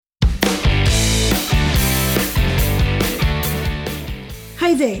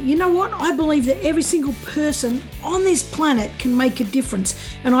stay there. You know what? I believe that every single person on this planet can make a difference.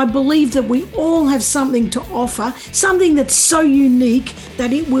 And I believe that we all have something to offer, something that's so unique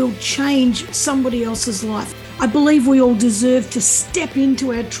that it will change somebody else's life. I believe we all deserve to step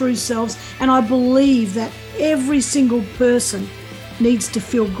into our true selves. And I believe that every single person needs to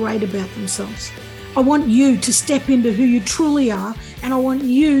feel great about themselves. I want you to step into who you truly are, and I want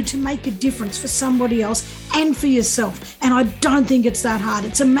you to make a difference for somebody else and for yourself. And I don't think it's that hard.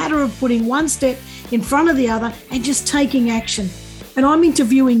 It's a matter of putting one step in front of the other and just taking action. And I'm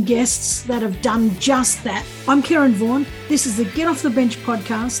interviewing guests that have done just that. I'm Karen Vaughan. This is the Get Off the Bench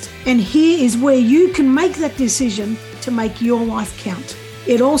podcast, and here is where you can make that decision to make your life count.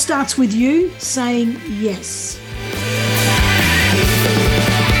 It all starts with you saying yes.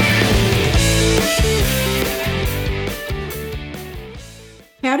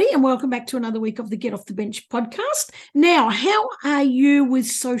 Howdy, and welcome back to another week of the Get Off the Bench podcast. Now, how are you with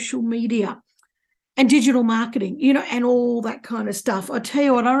social media and digital marketing, and all that kind of stuff? I tell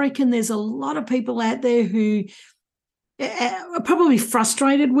you what, I reckon there's a lot of people out there who are probably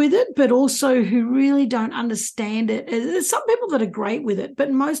frustrated with it, but also who really don't understand it. There's some people that are great with it,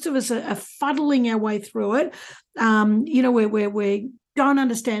 but most of us are fuddling our way through it. We don't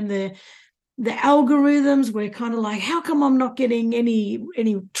understand the algorithms. We're kind of like, how come I'm not getting any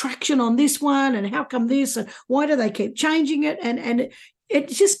traction on this one, and how come this, and why do they keep changing it? And it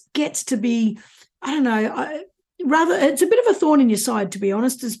just gets to be, I don't know, rather it's a bit of a thorn in your side, to be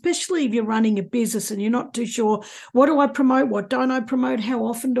honest, especially if you're running a business and you're not too sure, what do I promote, what don't I promote, how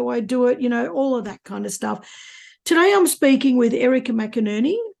often do I do it, all of that kind of stuff. Today I'm speaking with Erica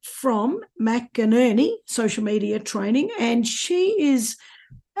McInerney from McInerney Social Media Training, and she is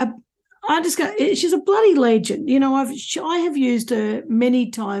she's a bloody legend. I have used her many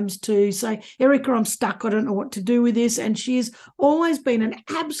times to say, Erica, I'm stuck. I don't know what to do with this. And she has always been an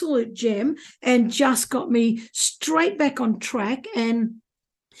absolute gem and just got me straight back on track. And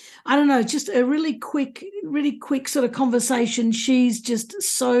I don't know, just a really quick sort of conversation. She's just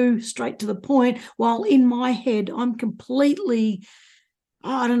so straight to the point, while in my head, I'm completely,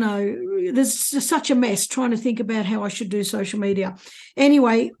 I don't know, there's just such a mess trying to think about how I should do social media.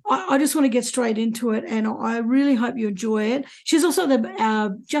 Anyway, I just want to get straight into it, and I really hope you enjoy it. She's also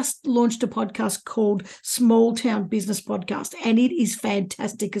just launched a podcast called Small Town Business Podcast, and it is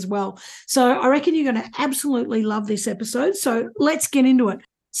fantastic as well. So I reckon you're going to absolutely love this episode. So let's get into it.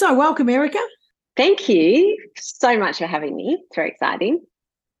 So welcome, Erica. Thank you so much for having me. It's very exciting.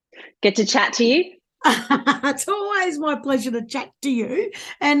 Get to chat to you. It's always my pleasure to chat to you.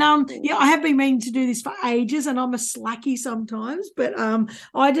 And I have been meaning to do this for ages, and I'm a slacky sometimes, but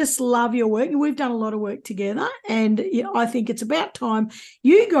I just love your work. We've done a lot of work together, and I think it's about time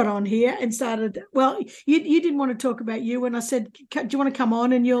you got on here and started. Well, you didn't want to talk about you when I said, do you want to come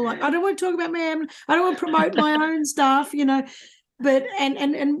on? And you're like, I don't want to talk about I don't want to promote my own stuff, But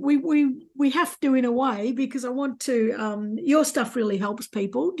and we have to, in a way, because I want to. Your stuff really helps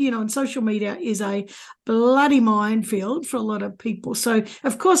people, and social media is a bloody minefield for a lot of people. So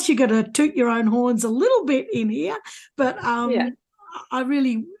of course you got to toot your own horns a little bit in here, but I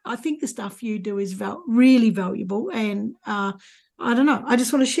think the stuff you do is really valuable, and I don't know. I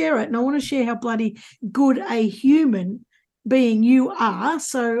just want to share it, and I want to share how bloody good a human being you are.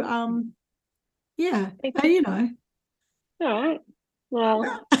 So All right.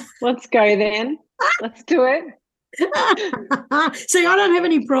 Well, let's go then. Let's do it. See, I don't have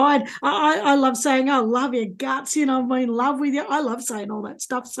any pride. I love saying, I love your guts, I'm in love with you. I love saying all that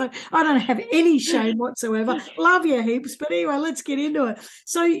stuff. So I don't have any shame whatsoever. Love you heaps. But anyway, let's get into it.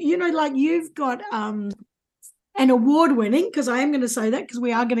 So, like you've got an award-winning, because I am going to say that, because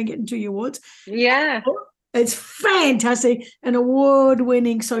we are going to get into your awards. Yeah. It's fantastic. An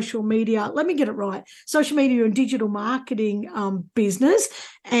award-winning social media, let me get it right, social media and digital marketing business,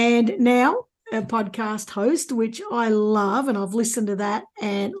 and now a podcast host, which I love, and I've listened to that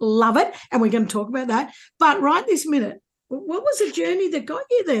and love it, and we're going to talk about that. But right this minute, what was the journey that got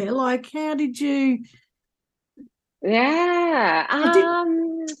you there? Like, how did you... Yeah.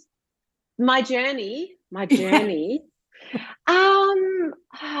 My journey...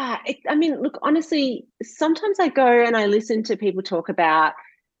 look, honestly, sometimes I go and I listen to people talk about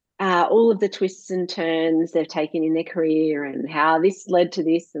all of the twists and turns they've taken in their career and how this led to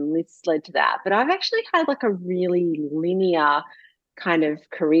this and this led to that. But I've actually had like a really linear kind of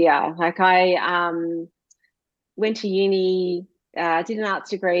career. Like I went to uni, did an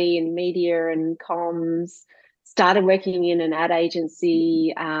arts degree in media and comms, started working in an ad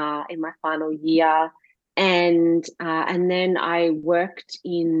agency in my final year. And then I worked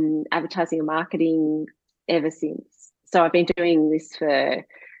in advertising and marketing ever since. So I've been doing this for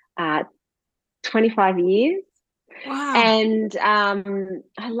 25 years. Wow. And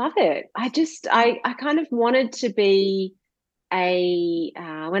I love it. I kind of wanted to be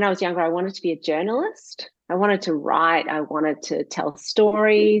when I was younger, I wanted to be a journalist. I wanted to write. I wanted to tell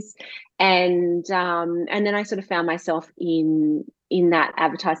stories, and then I sort of found myself in that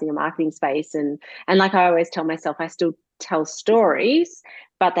advertising and marketing space. And like I always tell myself, I still tell stories,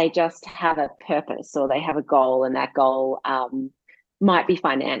 but they just have a purpose or they have a goal, and that goal might be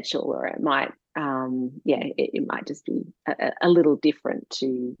financial, or it might it might just be a little different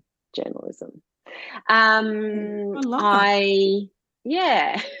to journalism. I love that.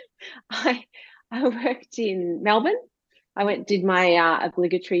 Yeah, I I worked in Melbourne. Did my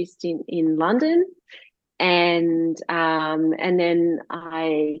obligatory stint in London, and then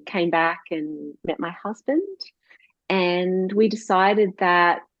I came back and met my husband, and we decided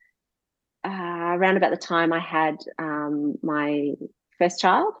that around about the time I had my first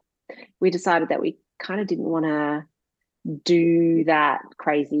child, we decided that we kind of didn't want to do that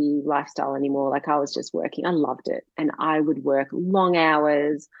crazy lifestyle anymore. Like, I was just working. I loved it. And I would work long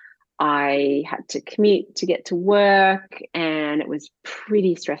hours. I had to commute to get to work, and it was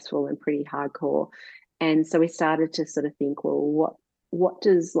pretty stressful and pretty hardcore. And so we started to sort of think, well, what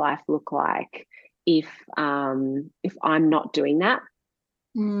does life look like if I'm not doing that?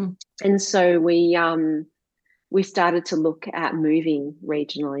 Mm. And so we started to look at moving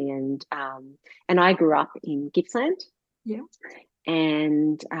regionally, and I grew up in Gippsland. Yeah.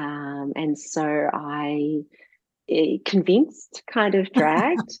 And so I convinced, kind of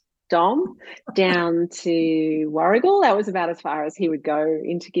dragged Dom down to Warragul. That was about as far as he would go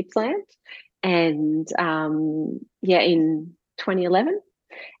into Gippsland. And in 2011.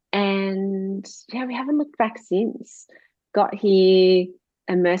 And yeah, we haven't looked back since. Got here,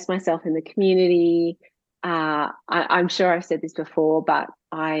 immersed myself in the community. I'm sure I've said this before, but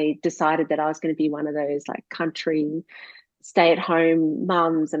I decided that I was going to be one of those like country stay-at-home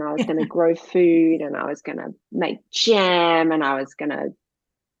mums, and I was going to grow food, and I was going to make jam, and I was going to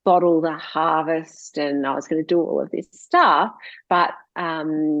bottle the harvest, and I was going to do all of this stuff. But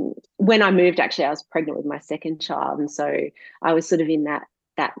when I moved, actually, I was pregnant with my second child, and so I was sort of in that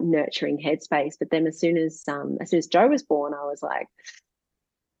nurturing headspace. But then as soon as Joe was born, I was like,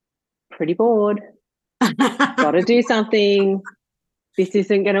 pretty bored. Got to do something. This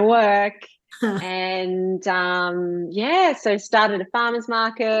isn't going to work. And so started a farmer's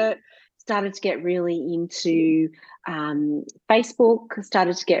market, started to get really into Facebook,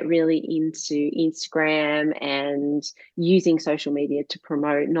 started to get really into Instagram and using social media to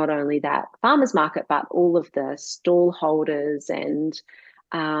promote not only that farmer's market, but all of the stall holders. And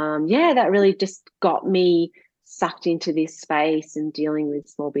that really just got me sucked into this space and dealing with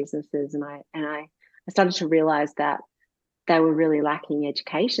small businesses. And I started to realize that they were really lacking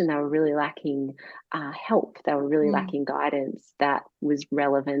education. They were really lacking help. They were really lacking guidance that was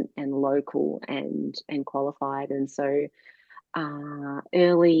relevant and local and qualified. And so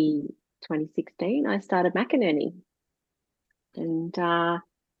early 2016, I started McInerney. And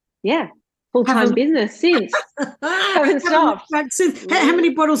full-time business since. Haven't stopped. How many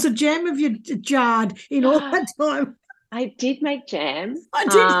bottles of jam have you jarred in all that time? I did make jam.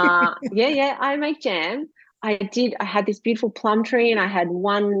 I did. I make jam. I had this beautiful plum tree, and I had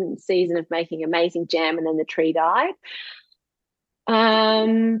one season of making amazing jam, and then the tree died.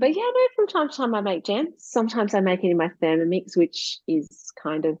 From time to time I make jam. Sometimes I make it in my Thermomix, which is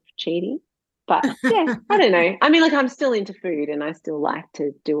kind of cheating. But yeah, I don't know. I mean, like, I'm still into food and I still like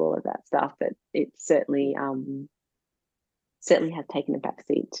to do all of that stuff, but it certainly has taken a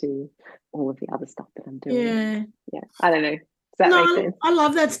backseat to all of the other stuff that I'm doing. Yeah. I don't know. Does that make sense? I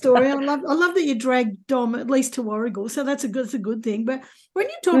love that story. I love that you dragged Dom at least to Warragul. So that's a good thing. But when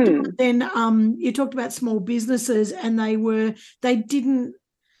you talked about then, you talked about small businesses, and they didn't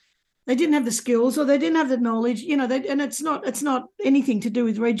have the skills, or they didn't have the knowledge. And it's not anything to do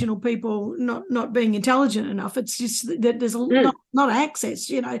with regional people not being intelligent enough. It's just that there's not access.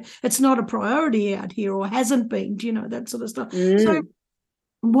 It's not a priority out here, or hasn't been. That sort of stuff. So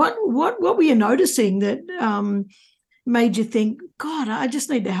what were you noticing that made you think, God, I just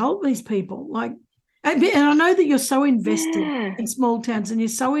need to help these people? Like, and I know that you're so invested in small towns, and you're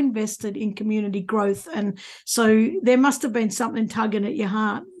so invested in community growth, and so there must have been something tugging at your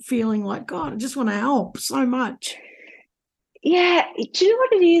heart, feeling like, God, I just want to help so much. Yeah, do you know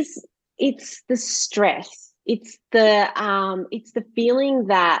what it is? It's the stress. It's the feeling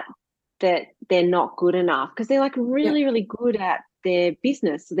that they're not good enough, because they're like really, really good at their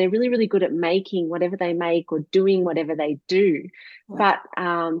business. So they're really, really good at making whatever they make or doing whatever they do. Right.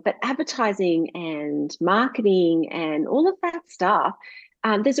 But advertising and marketing and all of that stuff,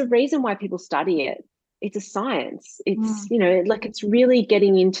 there's a reason why people study it. It's a science. It's, like it's really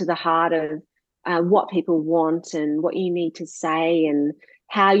getting into the heart of what people want and what you need to say and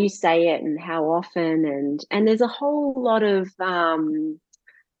how you say it and how often. And there's a whole lot of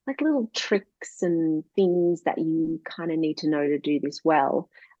like little tricks and things that you kind of need to know to do this well.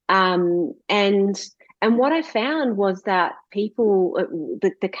 And what I found was that people,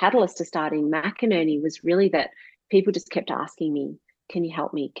 the catalyst to starting McInerney was really that people just kept asking me, can you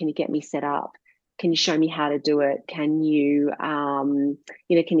help me? Can you get me set up? Can you show me how to do it? Can you, can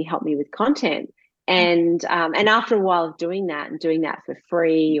you help me with content? And after a while of doing that and doing that for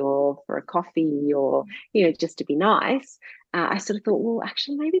free or for a coffee or, just to be nice, I sort of thought, well,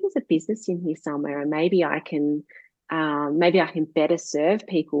 actually, maybe there's a business in here somewhere, and maybe I can better serve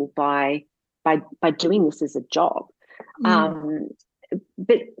people by doing this as a job.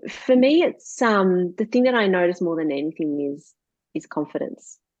 But for me, it's the thing that I notice more than anything is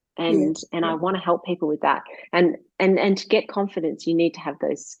confidence. And I want to help people with that. And to get confidence, you need to have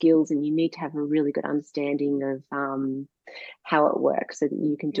those skills and you need to have a really good understanding of how it works so that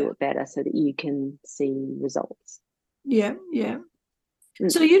you can do it better, so that you can see results. Yeah.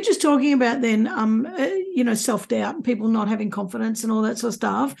 So you're just talking about then, self-doubt and people not having confidence and all that sort of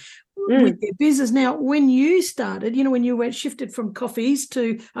stuff with their business. Now, when you started, when you shifted from coffees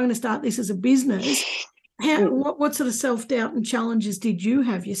to I'm going to start this as a business, what sort of self-doubt and challenges did you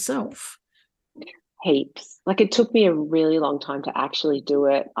have yourself? Heaps. Like it took me a really long time to actually do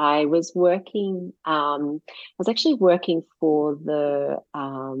it. I was working, actually working for the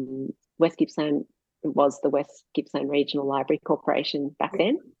West Gippsland. It was the West Gippsland Regional Library Corporation back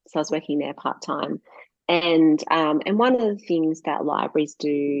then. So I was working there part-time. And one of the things that libraries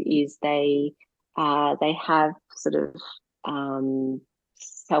do is they have sort of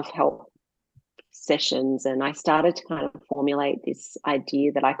self-help sessions, and I started to kind of formulate this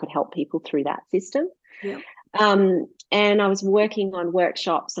idea that I could help people through that system. Yeah. And I was working on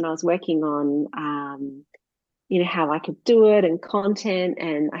workshops, and I was working on how I could do it and content,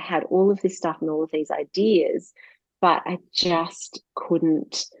 and I had all of this stuff and all of these ideas, but I just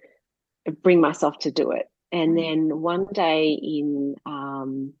couldn't bring myself to do it. And then one day in I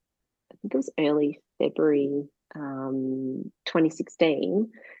think it was early February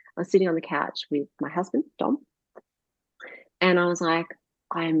 2016, I was sitting on the couch with my husband, Dom, and I was like,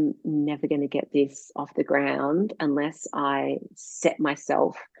 I'm never going to get this off the ground unless I set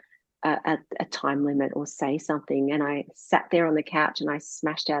myself a time limit or say something. And I sat there on the couch and I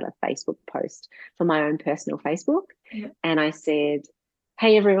smashed out a Facebook post for my own personal Facebook. And I said,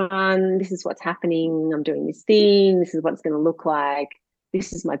 hey, everyone, this is what's happening. I'm doing this thing. This is what it's going to look like.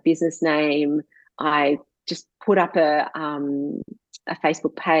 This is my business name. I just put up a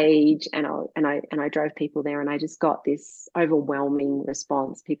Facebook page, and I drove people there, and I just got this overwhelming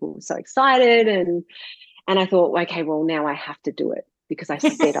response. People were so excited, and I thought, okay, well, now I have to do it because I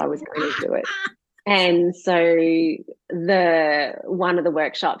said I was going to do it. And so one of the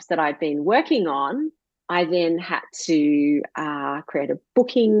workshops that I'd been working on, I then had to create a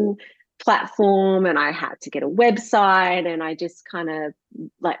booking platform, and I had to get a website, and I just kind of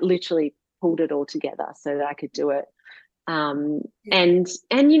like literally pulled it all together so that I could do it. And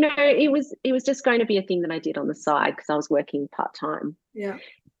it was just going to be a thing that I did on the side because I was working part-time.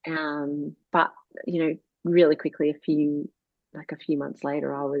 But really quickly, a few months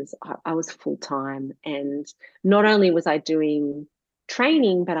later, I was full-time, and not only was I doing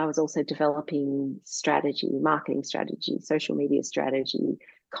training, but I was also developing strategy, marketing strategy, social media strategy,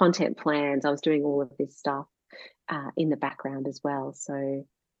 content plans. I was doing all of this stuff in the background as well. So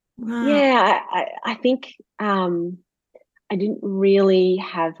I think I didn't really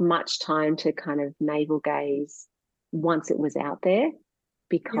have much time to kind of navel gaze once it was out there,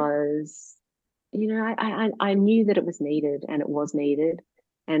 because I knew that it was needed, and it was needed.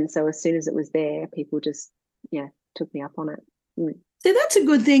 And so as soon as it was there, people just took me up on it. So that's a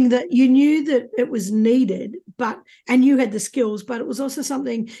good thing, that you knew that it was needed, and you had the skills, but it was also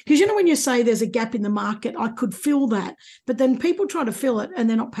something, because when you say there's a gap in the market, I could feel that, but then people try to fill it and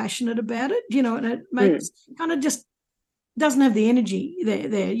they're not passionate about it, and it makes kind of just doesn't have the energy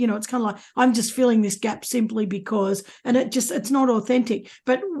there. It's kind of like, I'm just filling this gap simply because, and it's not authentic.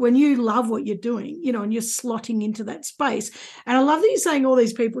 But when you love what you're doing, and you're slotting into that space, and I love that you're saying all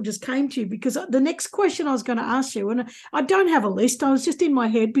these people just came to you, because the next question I was going to ask you, and I don't have a list, I was just in my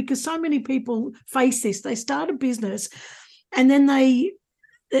head, because so many people face this. They start a business and then they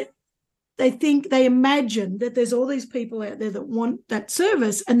they imagine that there's all these people out there that want that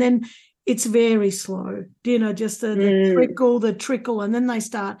service, and then it's very slow, just the trickle, and then they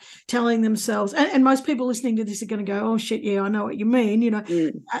start telling themselves, and most people listening to this are going to go, oh shit, yeah, I know what you mean,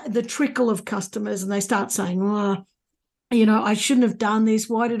 the trickle of customers, and they start saying, oh, I shouldn't have done this.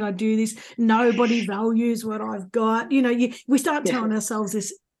 Why did I do this? Nobody values what I've got. We start telling ourselves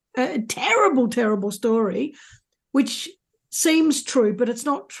this terrible, terrible story, which seems true, but it's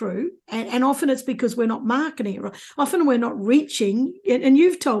not true. And often it's because we're not marketing it. Often we're not reaching, and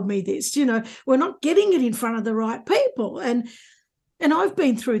you've told me this, we're not getting it in front of the right people. And I've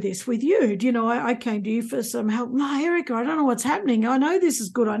been through this with you. I came to you for some help. No, Erica, I don't know what's happening. I know this is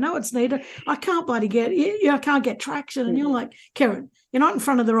good. I know it's needed. I can't bloody I can't get traction. And you're like, Karen, you're not in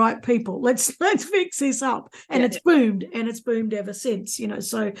front of the right people. Let's fix this up. And it's boomed, and it's boomed ever since.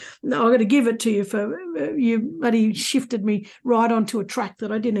 So I've got to give it to you for you. Buddy shifted me right onto a track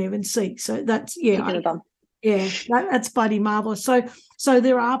that I didn't even see. So that's that's bloody marvelous. So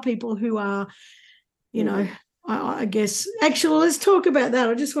there are people who are, I guess, actually, let's talk about that.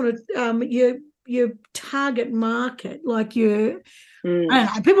 I just want to, your target market, like I don't know,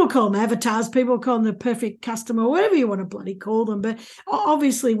 people call them avatars, people call them the perfect customer, whatever you want to bloody call them. But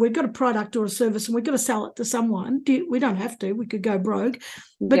obviously, we've got a product or a service, and we've got to sell it to someone. We don't have to. We could go broke.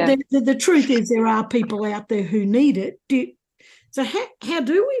 But the truth is, there are people out there who need it. So how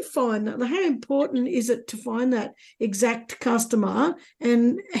do we find that? How important is it to find that exact customer,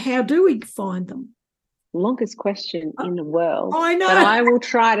 and how do we find them? Longest question in the world. I know. But I will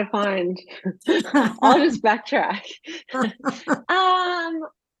try to find. I'll just backtrack.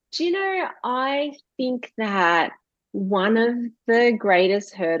 I think that one of the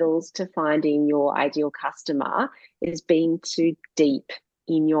greatest hurdles to finding your ideal customer is being too deep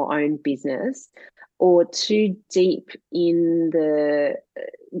in your own business, or too deep in the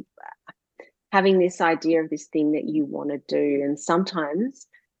having this idea of this thing that you want to do. And sometimes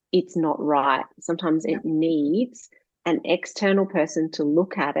it's not right. Sometimes it needs an external person to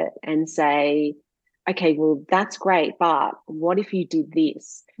look at it and say, okay, well, that's great, but what if you did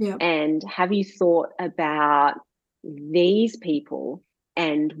this? Yeah. And have you thought about these people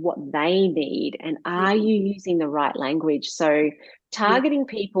and what they need? And are you using the right language? So targeting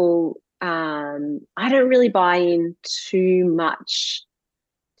people, I don't really buy in too much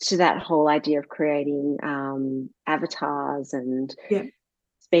to that whole idea of creating avatars and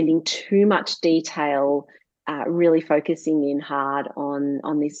spending too much detail, really focusing in hard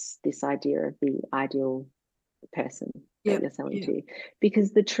on this idea of the ideal person that you're selling to.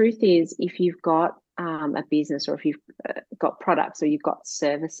 Because the truth is, if you've got a business, or if you've got products, or you've got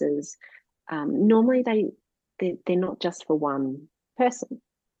services, normally they're not just for one person.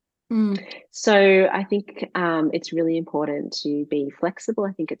 So I think it's really important to be flexible.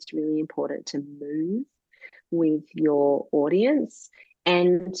 I think it's really important to move with your audience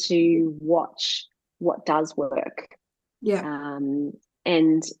and to watch what does work. And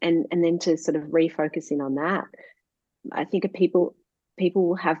then to sort of refocus in on that. I think people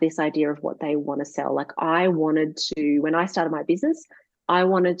will have this idea of what they want to sell. Like when I started my business, I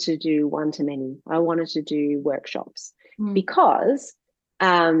wanted to do one-to-many. I wanted to do workshops because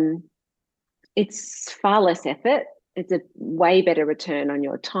it's far less effort. It's a way better return on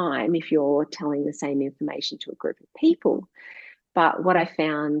your time if you're telling the same information to a group of people. But what I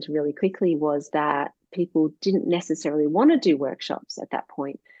found really quickly was that people didn't necessarily want to do workshops at that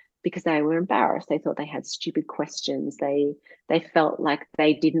point because they were embarrassed. They thought they had stupid questions. They felt like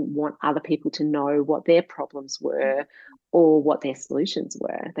they didn't want other people to know what their problems were or what their solutions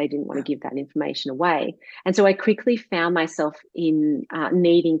were. They didn't want to give that information away. And so I quickly found myself in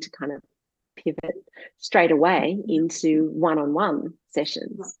needing to kind of pivot straight away into one-on-one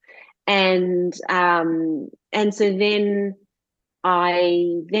sessions. And so then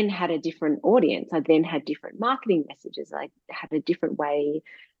I then had a different audience. I then had different marketing messages. I had a different way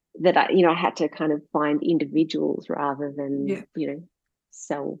that I had to kind of find individuals rather than,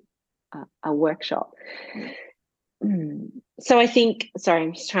 sell a workshop. So I think, sorry,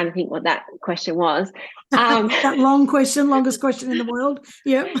 I'm just trying to think what that question was. That long question, longest question in the world.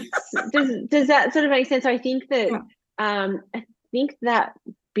 Yeah. Does that sort of make sense? I think that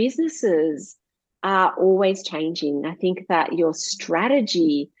businesses are always changing. I think that your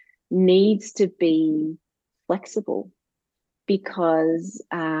strategy needs to be flexible because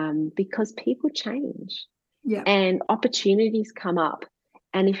people change and opportunities come up.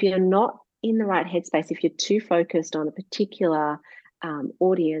 And if you're not in the right headspace, if you're too focused on a particular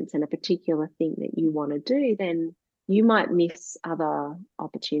audience and a particular thing that you want to do, then you might miss other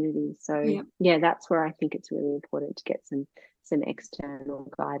opportunities. So yeah, that's where I think it's really important to get some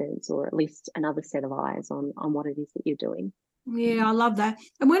external guidance, or at least another set of eyes on what it is that you're doing. Yeah, I love that.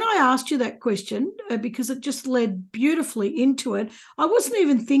 And when I asked you that question, because it just led beautifully into it, I wasn't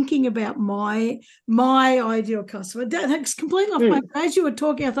even thinking about my ideal customer. That's completely off my. As you were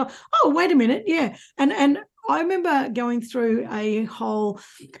talking, I thought, oh, wait a minute, yeah. And I remember going through a whole,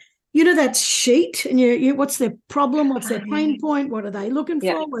 that sheet, and you what's their problem, what's their pain point, what are they looking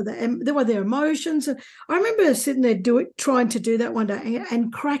for, what are their emotions. And I remember sitting there trying to do that one day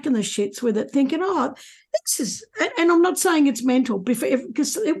and cracking the shits with it, thinking, oh, this is, and I'm not saying it's mental,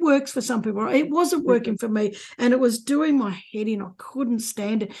 because it works for some people. It wasn't working for me, and it was doing my head in. I couldn't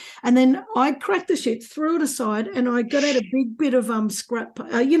stand it. And then I cracked the shit, threw it aside, and I got out a big bit of scrap,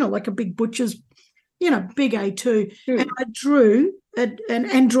 like a big butcher's, big A2, and I drew an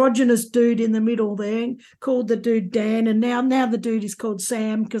androgynous dude in the middle there, called the dude Dan, and now the dude is called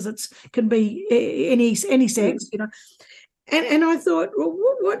Sam, because can be any sex, And I thought, well,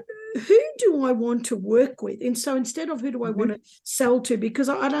 who do I want to work with? And so instead of who do I want to sell to, because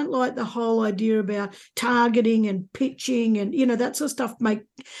I don't like the whole idea about targeting and pitching and, that sort of stuff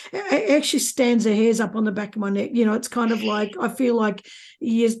it actually stands the hairs up on the back of my neck. It's kind of like, I feel like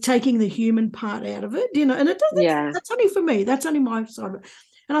you're taking the human part out of it, and it doesn't, that's only for me. That's only my side of it.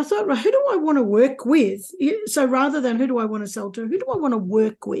 And I thought, well, who do I want to work with? So rather than who do I want to sell to, who do I want to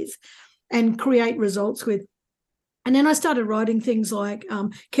work with and create results with? And then I started writing things like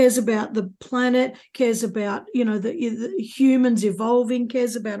cares about the planet, cares about, the humans evolving,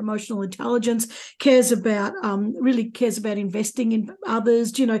 cares about emotional intelligence, really cares about investing in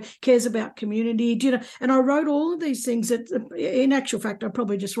others, cares about community, and I wrote all of these things that, in actual fact, I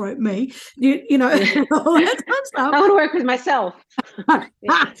probably just wrote me, all that kind of stuff. I want to work with myself. But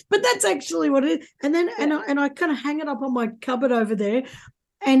that's actually what it is. And then, and I kind of hang it up on my cupboard over there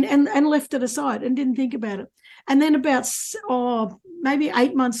and left it aside and didn't think about it. And then about maybe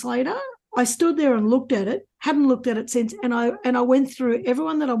 8 months later, I stood there and looked at it, hadn't looked at it since, and I went through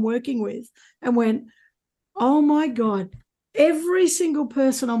everyone that I'm working with and went, oh my God, every single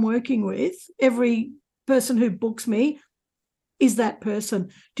person I'm working with, every person who books me is that person.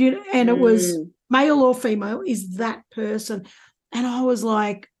 And it was male or female, is that person. And I was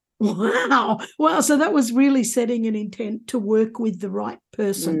like, wow. Well, so that was really setting an intent to work with the right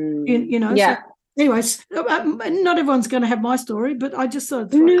person, Yeah. So, anyways, not everyone's going to have my story, but I just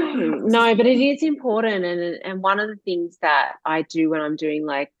thought. No, but it is important. And one of the things that I do when I'm doing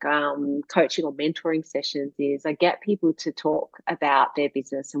like coaching or mentoring sessions is I get people to talk about their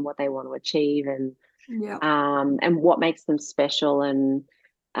business and what they want to achieve and what makes them special. And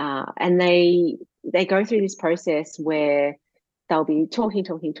they go through this process where they'll be talking,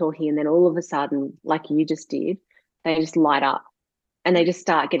 and then all of a sudden, like you just did, they just light up. And they just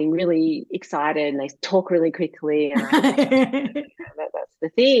start getting really excited and they talk really quickly. And that's the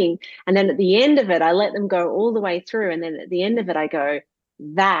thing. And then at the end of it, I let them go all the way through. And then at the end of it, I go,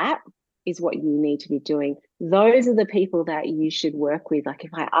 that is what you need to be doing. Those are the people that you should work with. Like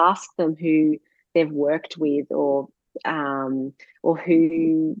if I ask them who they've worked with or who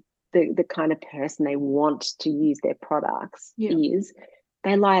the kind of person they want to use their products is,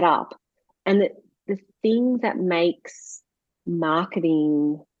 they light up. And the thing that makes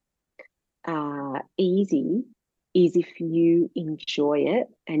marketing easy is if you enjoy it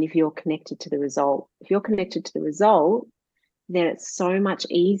and if you're connected to the result. If you're connected to the result, then it's so much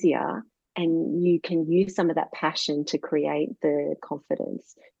easier, and you can use some of that passion to create the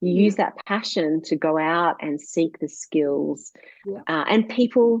confidence. You use that passion to go out and seek the skills, and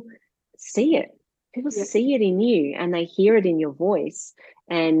people see it. People see it in you and they hear it in your voice,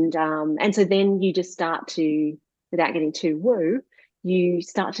 and so then you just start to, without getting too woo, you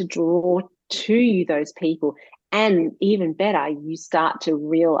start to draw to you those people. And even better, you start to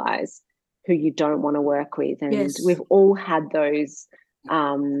realize who you don't want to work with. And we've all had those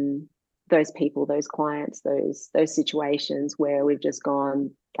people, those clients, those situations where we've just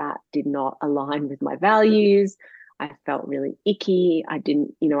gone, that did not align with my values. I felt really icky. I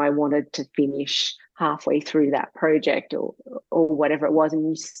didn't, I wanted to finish halfway through that project or whatever it was. And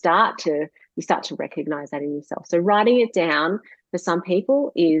you start to recognize that in yourself. So writing it down for some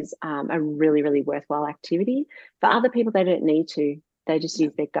people is a really, really worthwhile activity. For other people, they don't need to. They just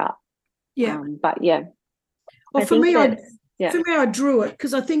use their gut. But yeah. Well, for me, I drew it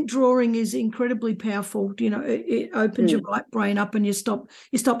because I think drawing is incredibly powerful. It opens your right brain up, and you stop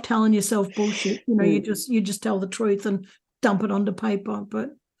telling yourself bullshit. You just tell the truth and dump it onto paper. But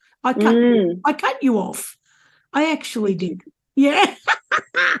I cut you off. I actually did. Yeah.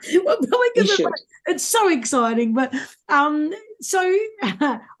 Well, probably You because should. it's so exciting. But so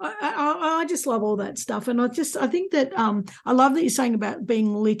I just love all that stuff, and I think that I love that you're saying about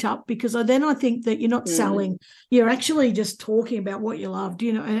being lit up, because I think that you're not selling, you're actually just talking about what you loved,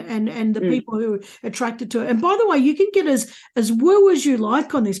 and the people who are attracted to it. And by the way, you can get as woo as you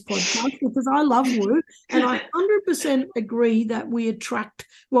like on this podcast, because I love woo, and I 100% agree that we attract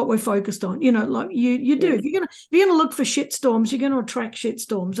what we're focused on. Like you do. If you're gonna look for shit storms, you're going to attract shit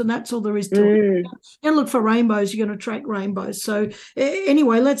storms, and that's all there is to it. You're going to look for rainbows, you're going to attract rainbows. So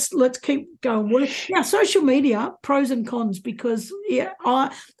anyway, let's keep going. Well, yeah, social media pros and cons, because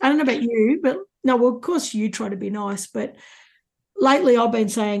I don't know about you, but no, well, of course you try to be nice, but lately I've been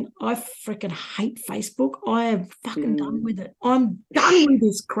saying I freaking hate Facebook. I am fucking done with it. I'm done with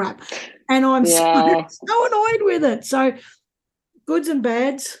this crap, and I'm so annoyed with it. So goods and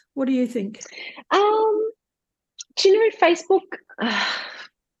bads, what do you think? Do you know Facebook?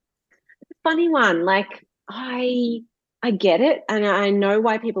 Funny one. Like I get it, and I know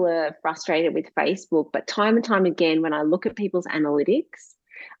why people are frustrated with Facebook. But time and time again, when I look at people's analytics,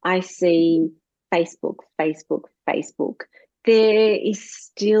 I see Facebook, Facebook, Facebook. There is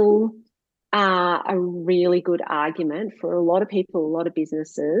still a really good argument for a lot of people, a lot of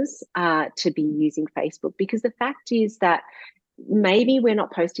businesses, to be using Facebook, because the fact is that maybe we're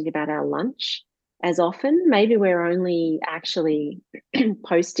not posting about our lunch as often. Maybe we're only actually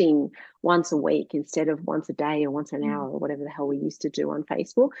posting once a week instead of once a day or once an hour or whatever the hell we used to do on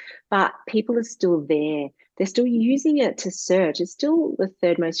Facebook. But people are still there. They're still using it to search. It's still the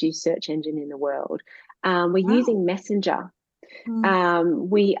third most used search engine in the world. We're using Messenger.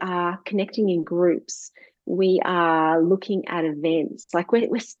 We are connecting in groups. We are looking at events. Like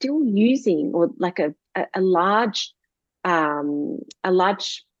we're still using, or like a large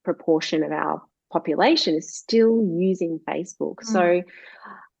proportion of our population is still using Facebook. So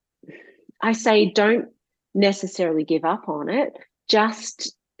I say don't necessarily give up on it.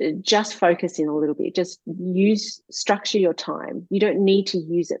 Just focus in a little bit. Just structure your time. You don't need to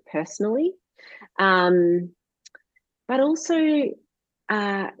use it personally. But also you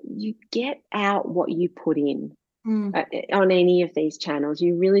get out what you put in. On any of these channels,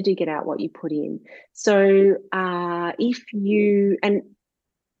 you really do get out what you put in. So if you, and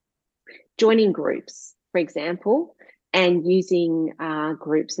joining groups, for example, and using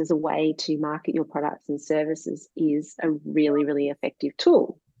groups as a way to market your products and services is a really, really effective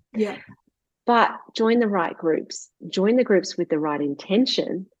tool. Yeah. But join the right groups, join the groups with the right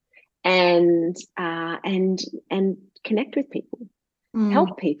intention, and connect with people,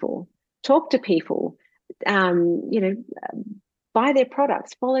 help people, talk to people, buy their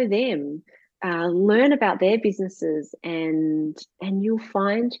products, follow them, learn about their businesses, and you'll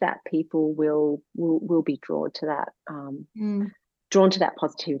find that people will be drawn to that,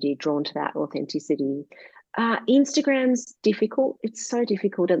 positivity, drawn to that authenticity. Instagram's difficult. It's so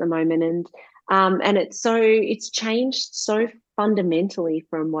difficult at the moment, and it's changed so fundamentally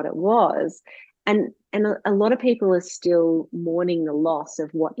from what it was. And a lot of people are still mourning the loss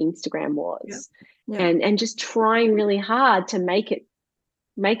of what Instagram was, and just trying really hard to make it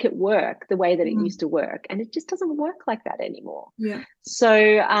work the way that it used to work, and it just doesn't work like that anymore. Yeah.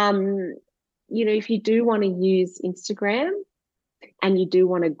 So if you do want to use Instagram and you do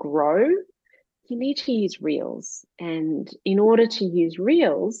want to grow, you need to use Reels, and in order to use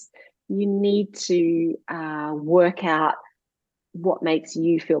Reels, you need to work out what makes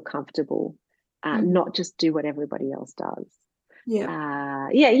you feel comfortable. Not just do what everybody else does. Yeah.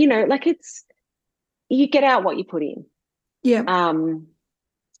 You get out what you put in. Yeah.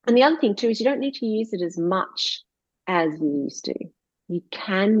 And the other thing too is you don't need to use it as much as you used to. You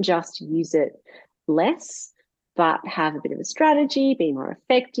can just use it less, but have a bit of a strategy, be more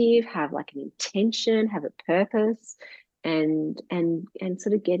effective, have like an intention, have a purpose, and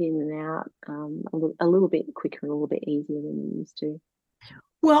sort of get in and out a little bit quicker, a little bit easier than you used to.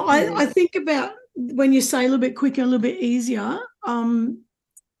 Well, I think about when you say a little bit quicker, a little bit easier.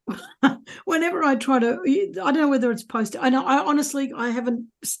 Whenever I try to, I don't know whether it's posted. I honestly, I haven't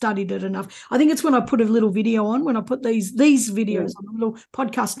studied it enough. I think it's when I put a little video on, when I put these videos on, little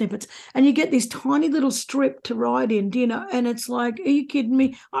podcast snippets, and you get this tiny little strip to write in, and it's like, are you kidding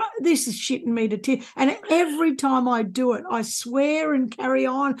me? This is shitting me to tears. And every time I do it, I swear and carry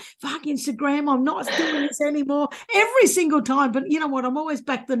on. Fuck Instagram, I'm not doing this anymore. Every single time. But you know what? I'm always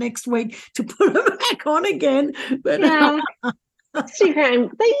back the next week to put it back on again. But yeah.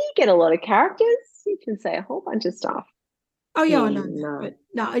 Instagram, you get a lot of characters. You can say a whole bunch of stuff. Oh yeah, I know. But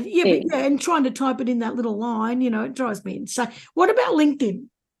and trying to type it in that little line, it drives me insane. What about LinkedIn?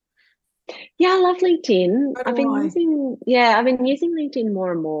 Yeah, I love LinkedIn. So do I. I've been using LinkedIn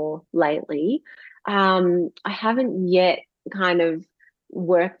more and more lately. I haven't yet kind of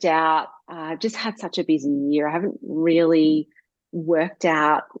worked out, I've just had such a busy year. I haven't really worked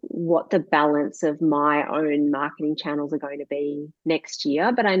out what the balance of my own marketing channels are going to be next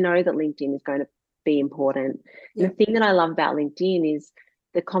year, but I know that LinkedIn is going to be important. And Yeah. the thing that I love about LinkedIn is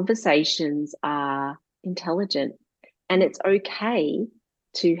the conversations are intelligent, and it's okay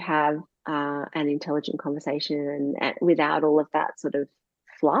to have an intelligent conversation and without all of that sort of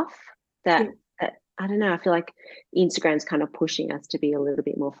fluff Yeah. that I don't know. I feel like Instagram's kind of pushing us to be a little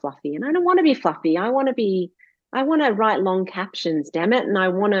bit more fluffy, and I don't want to be fluffy. I want to write long captions, damn it, and I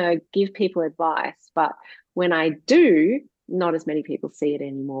want to give people advice. But when I do, not as many people see it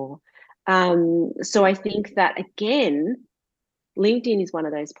anymore. So I think that again, LinkedIn is one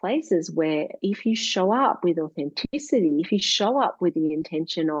of those places where if you show up with authenticity, if you show up with the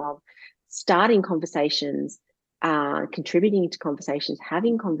intention of starting conversations, contributing to conversations,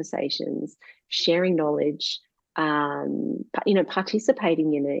 having conversations, sharing knowledge,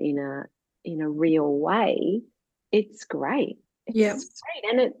 participating in a real way, it's great. Yeah. It's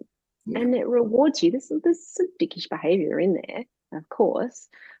great, and Yeah. it rewards you. There's some dickish behavior in there, of course,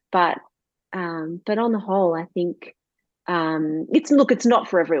 but on the whole, I think it's not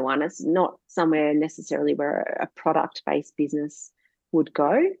for everyone. It's not somewhere necessarily where a product-based business would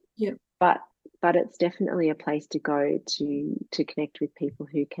go, Yeah. but it's definitely a place to go to connect with people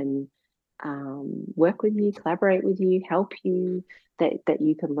who can work with you, collaborate with you, help you, that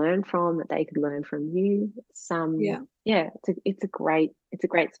you can learn from, that they could learn from you. Yeah. Yeah, it's a great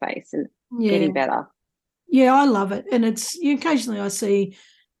space and Yeah. getting better. Yeah, I love it. And it's occasionally I see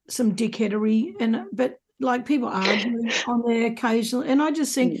some dickheadery but like people arguing on there occasionally, and I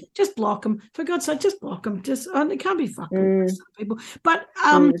just think Mm, just block them for God's sake, just block them. Just it can't be fucked with mm, some people. But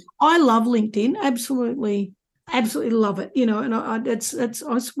mm, I love LinkedIn, absolutely, absolutely love it. And it's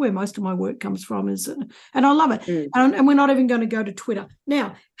I swear most of my work comes from is, and I love it. mm. And we're not even going to go to Twitter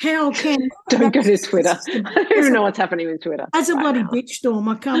now. How can Don't go to Twitter. I don't that's even a, know what's happening with Twitter that's a right bloody now. bitch storm.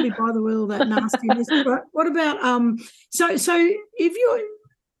 I can't be bothered with all that nastiness. But what about so if you,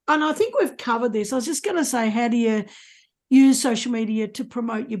 and I think we've covered this. I was just going to say, how do you use social media to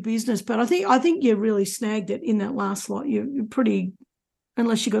promote your business? But I think you really snagged it in that last slot. You're pretty,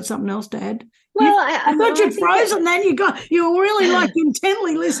 unless you got something else to add. You, Well, I thought I you'd think that frozen. Then you were really like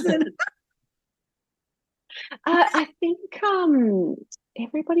intently listening. I think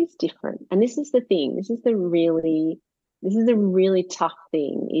everybody's different, and this is the thing. This is a really tough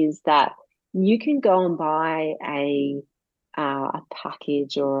thing. Is that you can go and buy a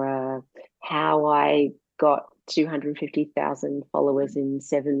package or a how I got 250,000 followers in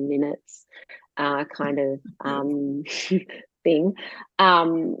 7 minutes kind of thing,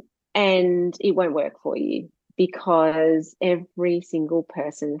 um, and it won't work for you because every single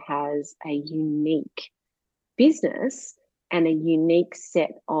person has a unique business and a unique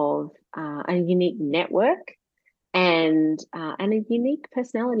set of a unique network and a unique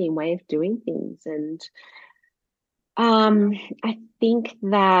personality and way of doing things. And I think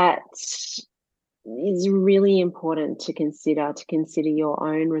that is really important to consider your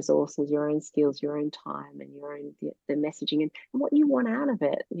own resources, your own skills, your own time, and your own the messaging and what you want out of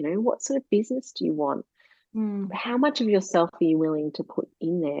it. You know, what sort of business do you want? Mm. How much of yourself are you willing to put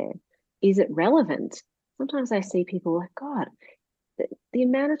in there? Is it relevant? Sometimes I see people like, God, the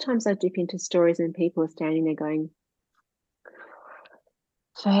amount of times I dip into stories and people are standing there going,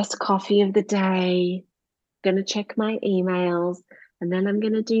 first coffee of the day, gonna check my emails, and then I'm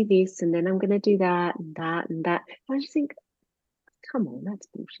gonna do this, and then I'm gonna do that, and that, and that. And I just think, come on, that's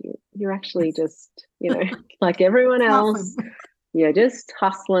bullshit. You're actually just, like everyone Nothing. else, you're just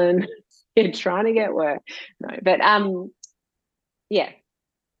hustling, you're trying to get work. No, but yeah,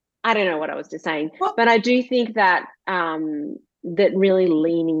 I don't know what I was just saying, Well, but I do think that that really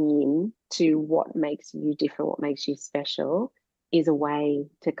leaning in to what makes you different, what makes you special, is a way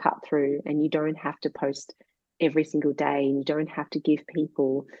to cut through, and you don't have to post every single day, and you don't have to give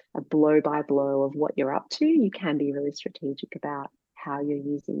people a blow by blow of what you're up to. You can be really strategic about how you're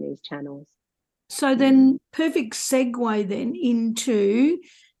using these channels. so then perfect segue then into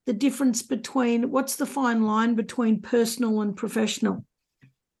the difference between what's the fine line between personal and professional?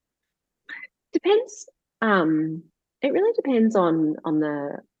 Depends. It really depends on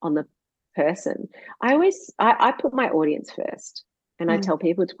the person. I put my audience first, and I Mm. tell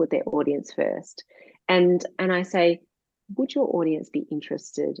people to put their audience first, and I say, would your audience be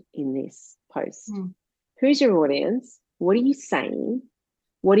interested in this post? Mm. Who's your audience? What are you saying?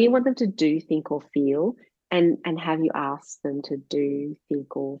 What do you want them to do, think, or feel? And have you asked them to do,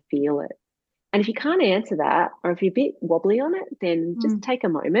 think, or feel it? And if you can't answer that, or if you're a bit wobbly on it, then just take a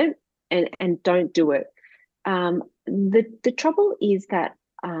moment and don't do it. The trouble is that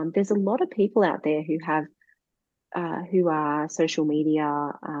there's a lot of people out there who are social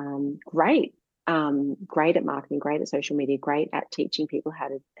media great, great at marketing, great at social media, great at teaching people how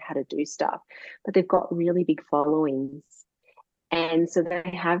to do stuff, but they've got really big followings, and so they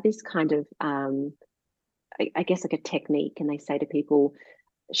have this kind of I guess like a technique, and they say to people,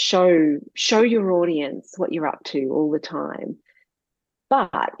 show your audience what you're up to all the time.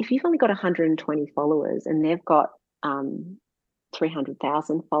 But if you've only got 120 followers and they've got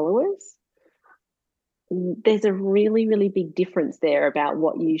 300,000 followers, there's a really, really big difference there about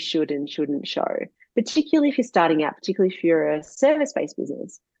what you should and shouldn't show, particularly if you're starting out, particularly if you're a service-based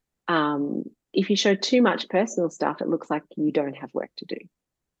business. If you show too much personal stuff, it looks like you don't have work to do.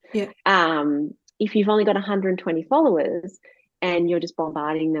 Yeah. If you've only got 120 followers and you're just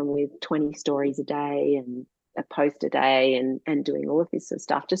bombarding them with 20 stories a day and a post a day and doing all of this sort of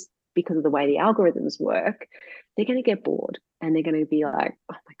stuff, just because of the way the algorithms work, they're going to get bored and they're going to be like,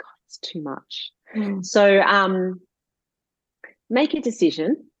 oh my God, it's too much. So make a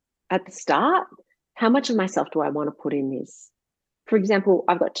decision at the start. How much of myself do I want to put in this? For example,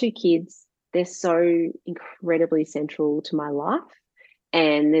 I've got 2 kids. They're so incredibly central to my life,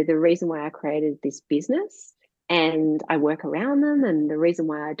 and they're the reason why I created this business, and I work around them, and the reason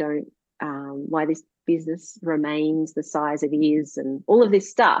why why this business remains the size it is, and all of this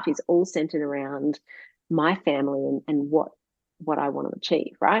stuff is all centered around my family and what I want to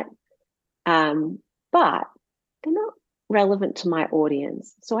achieve, right? But they're not relevant to my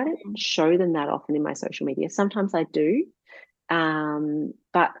audience, so I don't show them that often in my social media. Sometimes I do,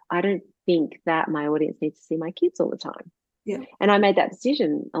 but I don't think that my audience needs to see my kids all the time. Yeah. And I made that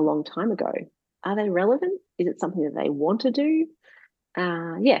decision a long time ago. Are they relevant? Is it something that they want to do?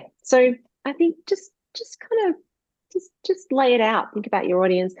 Yeah. So I think just kind of just lay it out. Think about your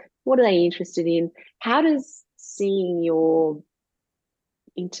audience. What are they interested in? How does seeing your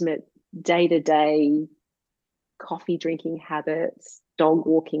intimate day-to-day coffee drinking habits, dog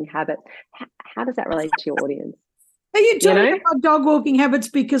walking habits, how does that relate to your audience? Are you talking about dog walking habits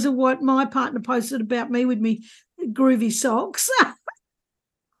because of what my partner posted about me with me groovy socks?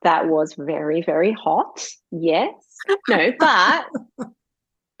 That was very, very hot. Yes. No,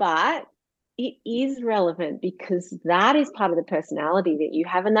 but it is relevant because that is part of the personality that you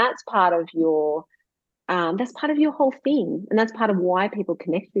have, and that's part of your whole thing, and that's part of why people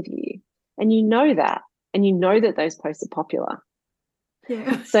connect with you. And you know that, those posts are popular.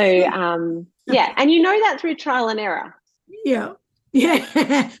 Yeah. So yeah, and you know that through trial and error. Yeah.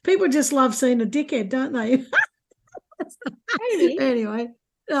 People just love seeing a dickhead, don't they? Maybe. Anyway,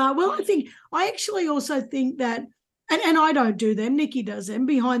 well, I actually also think that, and I don't do them. Nikki does them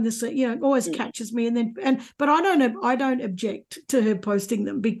behind the scene. Always catches me, but I don't object to her posting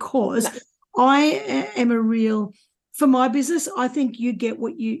them because I am a real. For my business, I think you get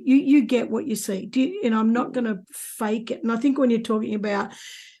what you get what you see. And I'm not going to fake it. And I think when you're talking about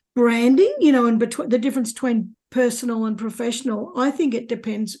branding, and between the difference between personal and professional, I think it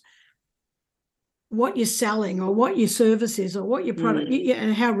depends what you're selling or what your service is or what your product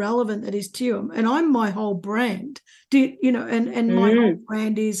and how relevant that is to you. And I'm my whole brand, and my whole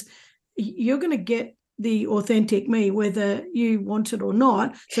brand is you're going to get the authentic me, whether you want it or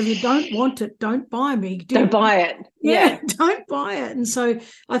not. So if you don't want it, don't buy me. Don't buy it. Yeah. Don't buy it. And so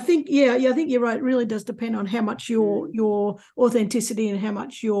I think, I think you're right. It really does depend on how much your authenticity and how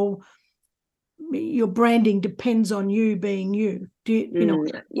much your branding depends on you being you.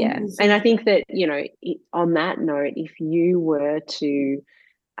 Yeah. And I think that, on that note, if you were to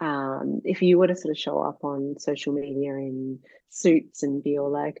sort of show up on social media in suits and be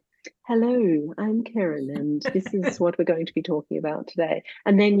all like, hello, I'm Karen, and this is what we're going to be talking about today.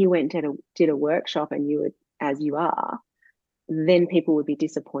 And then you went and did a workshop and you were as you are, then people would be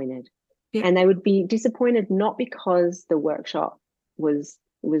disappointed. Yeah. And they would be disappointed not because the workshop was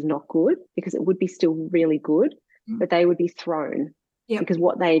not good, because it would be still really good, but they would be thrown because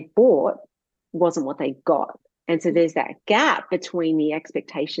what they bought wasn't what they got. And so there's that gap between the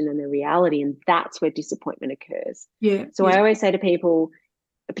expectation and the reality, and that's where disappointment occurs. Yeah. So I always say to people,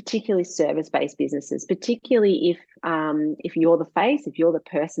 particularly service-based businesses, particularly if you're the face, if you're the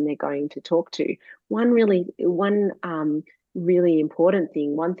person they're going to talk to, one really important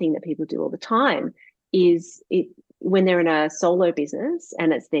thing, one thing that people do all the time is when they're in a solo business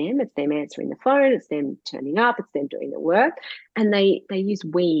and it's them answering the phone, it's them turning up, it's them doing the work, and they use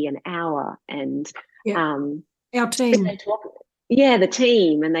we and our and our team. the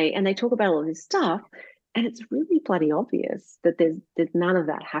team, and they talk about all this stuff. And it's really bloody obvious that there's none of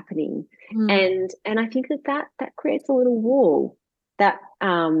that happening. And I think that creates a little wall that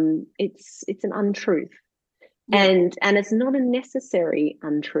it's an untruth. Yeah. And it's not a necessary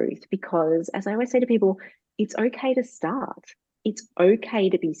untruth, because as I always say to people, it's okay to start. It's okay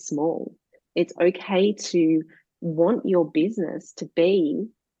to be small. It's okay to want your business to be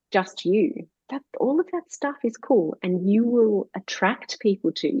just you. That all of that stuff is cool, and you will attract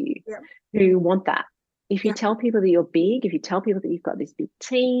people to you who want that. If you tell people that you're big, if you tell people that you've got this big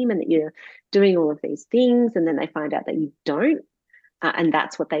team and that you're doing all of these things, and then they find out that you don't, and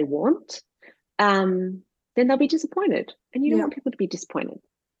that's what they want, then they'll be disappointed, and you don't want people to be disappointed.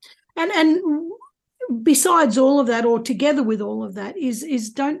 And besides all of that, or together with all of that, is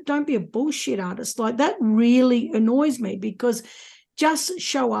don't be a bullshit artist. Like, that really annoys me, because just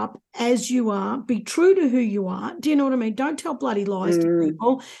show up as you are, be true to who you are. Do you know what I mean? Don't tell bloody lies to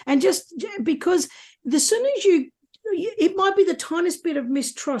people. And just because the sooner it might be the tiniest bit of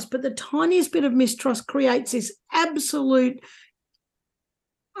mistrust, but the tiniest bit of mistrust creates this absolute,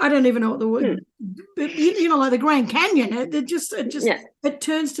 I don't even know what the word, you know, like the Grand Canyon. It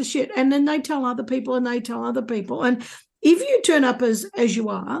turns to shit. And then they tell other people, and they tell other people. And if you turn up as you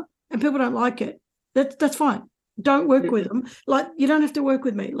are and people don't like it, that's fine. Don't work with them. Like, you don't have to work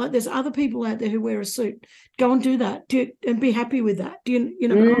with me. Like, there's other people out there who wear a suit. Go and do that, and be happy with that. But I'm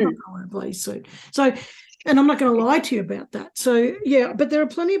not going to wear a bloody suit. So, and I'm not going to lie to you about that. So, yeah, but there are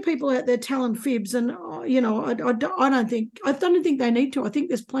plenty of people out there telling fibs, and I don't think they need to. I think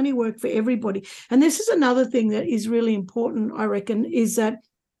there's plenty of work for everybody. And this is another thing that is really important, I reckon, is that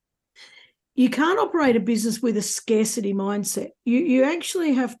you can't operate a business with a scarcity mindset. You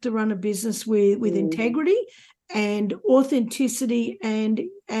actually have to run a business with integrity and authenticity and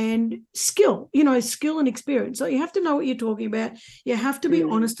skill, skill and experience. So you have to know what you're talking about. You have to be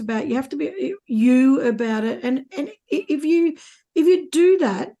honest about it. You have to be you about it. And if you do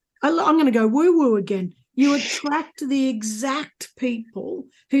that, I'm going to go woo-woo again. You attract the exact people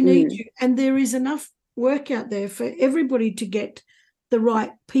who need you. And there is enough work out there for everybody to get the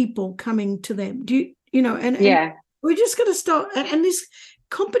right people coming to them. And we're just going to start. And this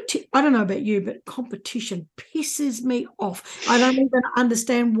competition, I don't know about you, but competition pisses me off. I don't even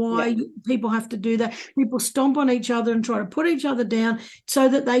understand why people have to do that. People stomp on each other and try to put each other down so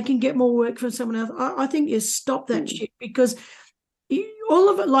that they can get more work from someone else. I think you stop that shit, because all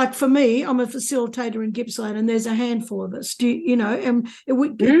of it, like for me, I'm a facilitator in Gippsland, and there's a handful of us, and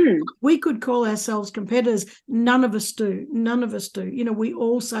we could call ourselves competitors. None of us do. We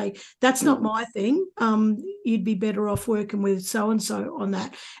all say, that's not my thing. You'd be better off working with so-and-so on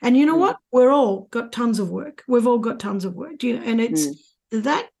that. And you know what? We're all got tons of work. We've all got tons of work. And it's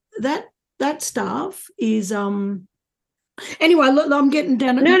that stuff is, anyway, look, I'm getting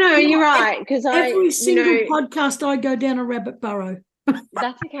down. No, you're right. Because every single podcast, I go down a rabbit burrow.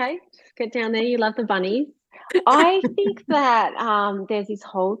 That's okay. Just get down there. You love the bunnies. I think that there's this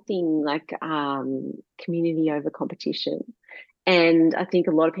whole thing like community over competition. And I think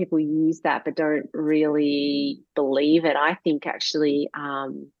a lot of people use that but don't really believe it. I think actually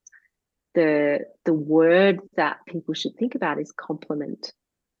the word that people should think about is complement.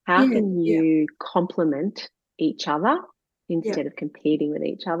 How can you complement each other instead of competing with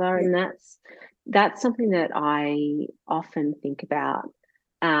each other? And that's something that I often think about.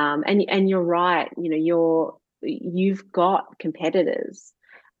 And you're right, you've got competitors,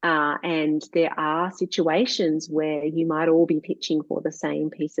 and there are situations where you might all be pitching for the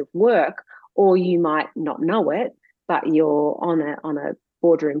same piece of work, or you might not know it, but you're on a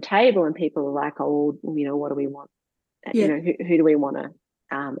boardroom table and people are like, oh, what do we want? Who do we want to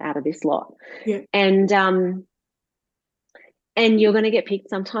out of this lot? And you're going to get picked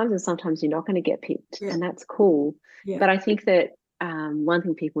sometimes, and sometimes you're not going to get picked, and that's cool. But I think that one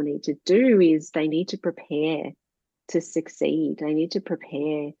thing people need to do is they need to prepare to succeed. They need to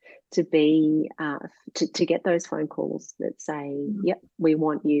prepare to be to get those phone calls that say, "Yep, we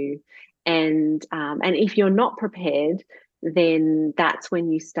want you." And if you're not prepared, then that's when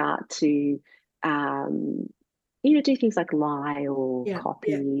you start to do things like lie or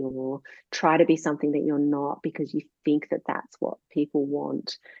copy or try to be something that you're not, because you think that that's what people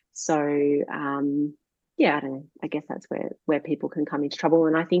want. So, I don't know. I guess that's where people can come into trouble.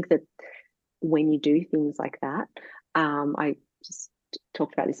 And I think that when you do things like that, I just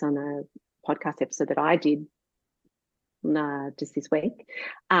talked about this on a podcast episode that I did just this week.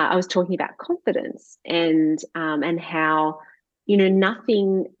 I was talking about confidence and how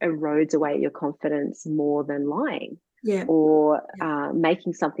nothing erodes away your confidence more than lying or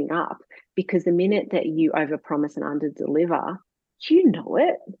making something up, because the minute that you overpromise and underdeliver, you know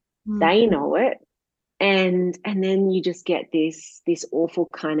it, they know it, And then you just get this awful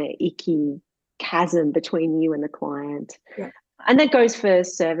kind of icky chasm between you and the client. Yeah. And that goes for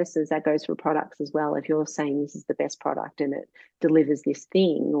services, that goes for products as well. If you're saying this is the best product and it delivers this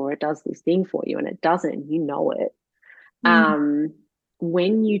thing or it does this thing for you and it doesn't, you know it.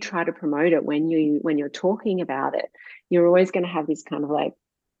 When you try to promote it, when you're talking about it, you're always going to have this kind of like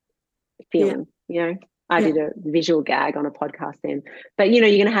feeling, I did a visual gag on a podcast then, but you're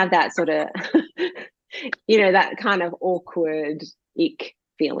going to have that sort of that kind of awkward ick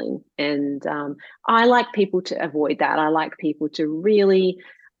feeling. And I like people to avoid that. I like people to really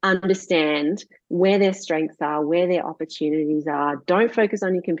understand where their strengths are, where their opportunities are. Don't focus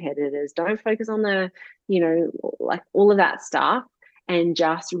on your competitors. Don't focus on the, like all of that stuff. And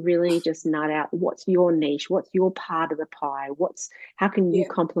just really just nut out what's your niche, what's your part of the pie, how can you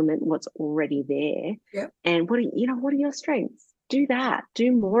complement what's already there, and what are your strengths? Do that,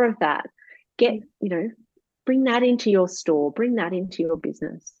 do more of that. Bring that into your store, bring that into your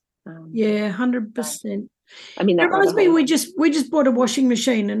business. 100%. I mean, that reminds me, we just bought a washing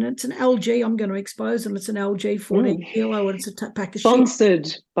machine, and it's an LG. I'm going to expose them. It's an LG 14 kilo, and it's a pack of sponsored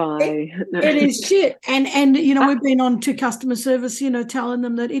shit. by. It is shit, and we've been on to customer service, telling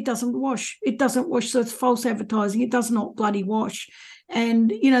them that it doesn't wash. It doesn't wash, so it's false advertising. It does not bloody wash.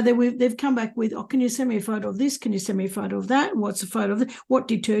 And they've come back with, can you send me a photo of this? Can you send me a photo of that? What's the photo of that? What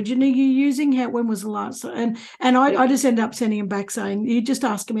detergent are you using? When was the last? And I just end up sending them back saying, you're just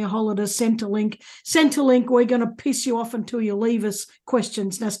asking me a whole lot of Centrelink. We're going to piss you off until you leave us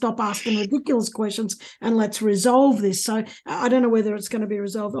questions. Now stop asking ridiculous questions and let's resolve this. So I don't know whether it's going to be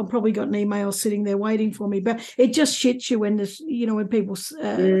resolved. I've probably got an email sitting there waiting for me, but it just shits you when this, when people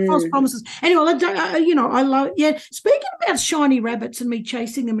false promises. Anyway, I love. Yeah. Speaking about shiny rabbits and me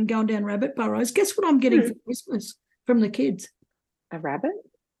chasing them and going down rabbit burrows, guess what I'm getting for Christmas from the kids? A rabbit?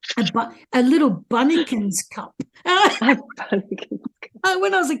 A little Bunnykins cup. A Bunnykins cup.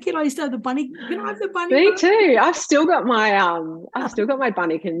 When I was a kid, I used to have the bunny. Can I have the bunny? Me too. I've still got my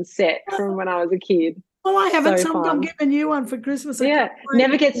Bunnykins set from when I was a kid. Well, I haven't. So I'm getting a new one for Christmas.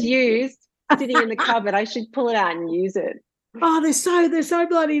 Never gets used. Sitting in the cupboard. I should pull it out and use it. Oh, they're so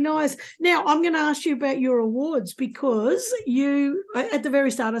bloody nice. Now, I'm going to ask you about your awards, because at the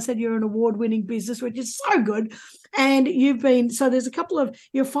very start, I said you're an award-winning business, which is so good. And there's a couple of,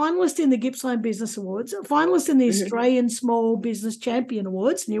 you're finalist in the Gippsland Business Awards, finalist in the Australian Small Business Champion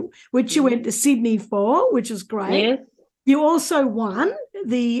Awards, which you went to Sydney for, which is great. Yes. You also won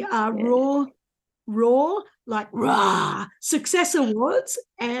the Raw Success Awards,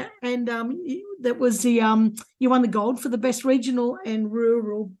 and that was you won the gold for the best regional and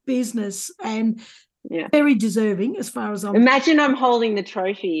rural business, and very deserving as far as I'm. Imagine I'm holding the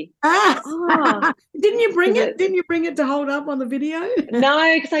trophy. Didn't you bring it? Didn't you bring it to hold up on the video?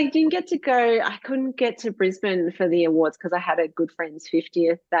 No, because I didn't get to go. I couldn't get to Brisbane for the awards because I had a good friend's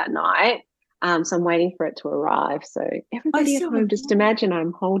 50th that night. So I'm waiting for it to arrive. So everybody at home, just imagine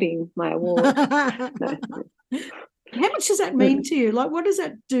I'm holding my award. No. How much does that mean to you? Like, what does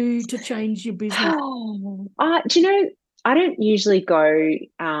that do to change your business? Do you know, I don't usually kind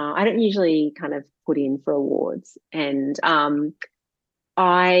of put in for awards. And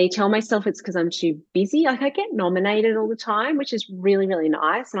I tell myself it's because I'm too busy. Like, I get nominated all the time, which is really, really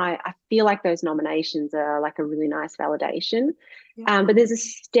nice. And I feel like those nominations are like a really nice validation. But there's a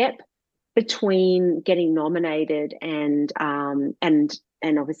step between getting nominated and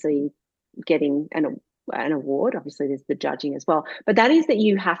obviously getting an award. Obviously there's the judging as well, but that is that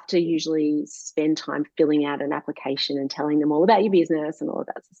you have to usually spend time filling out an application and telling them all about your business and all of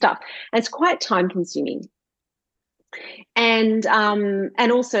that stuff, and it's quite time consuming. And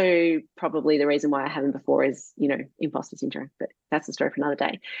also probably the reason why I haven't before is imposter syndrome, but that's a story for another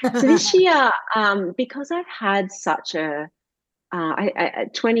day. So this year, because I've had such a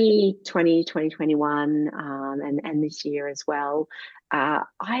 2020, 2021, and this year as well,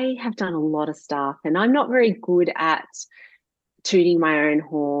 I have done a lot of stuff, and I'm not very good at tooting my own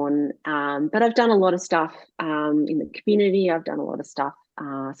horn, but I've done a lot of stuff in the community. I've done a lot of stuff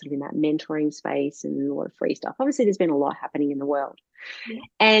sort of in that mentoring space and a lot of free stuff. Obviously, there's been a lot happening in the world.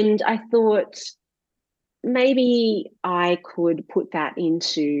 And I thought maybe I could put that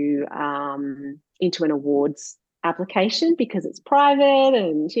into an awards application because it's private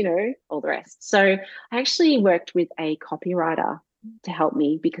and all the rest. So I actually worked with a copywriter to help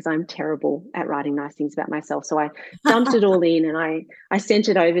me because I'm terrible at writing nice things about myself. So I dumped it all in and I sent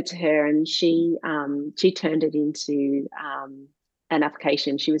it over to her, and she turned it into an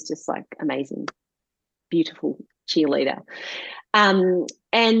application. She was just like amazing, beautiful cheerleader, and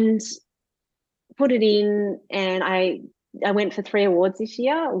put it in, and I went for 3 awards this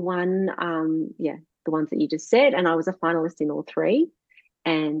year. One the ones that you just said, and I was a finalist in all three,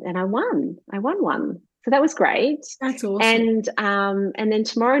 and I won. I won one, so that was great. That's awesome. And then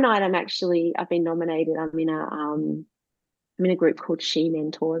tomorrow night I've been nominated. I'm in a group called She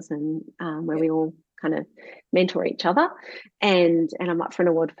Mentors, and where Yeah. we all kind of mentor each other, and I'm up for an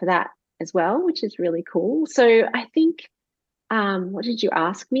award for that as well, which is really cool. So I think, what did you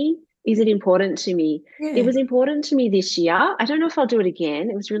ask me? Is it important to me? It Yeah. was important to me this year. I don't know if I'll do it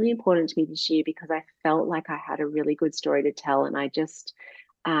again. It was really important to me this year because I felt like I had a really good story to tell, and I just,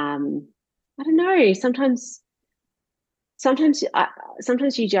 I don't know. Sometimes sometimes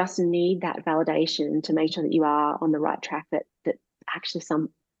you just need that validation to make sure that you are on the right track, that actually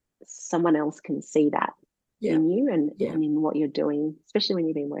someone else can see that Yeah. in you Yeah. and in what you're doing, especially when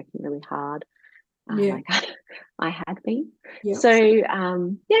you've been working really hard, Yeah. like I had been. Yeah. So yeah,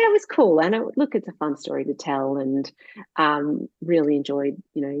 it was cool, and look, it's a fun story to tell, and really enjoyed,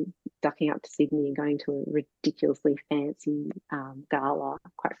 ducking up to Sydney and going to a ridiculously fancy gala.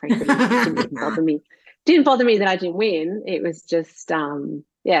 Quite frankly, it didn't even bother me. Didn't bother me that I didn't win. It was just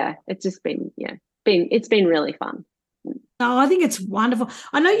yeah, it's just been it's been really fun. No, I think it's wonderful.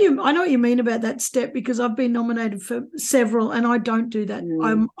 I know what you mean about that step because I've been nominated for several and I don't do that.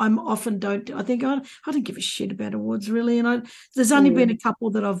 Mm, I'm often don't I think I don't give a shit about awards really. And there's only been a mm, couple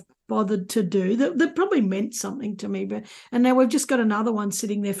that I've bothered to do that probably meant something to me. And now we've just got another one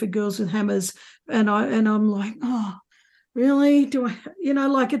sitting there for Girls with Hammers, and I'm like, oh, really? Do I,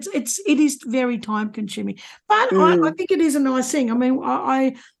 like it is very time consuming, but I mm. think it is a nice thing. I mean,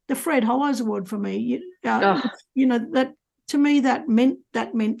 I the Fred Hollows Award for me, Oh, that to me that meant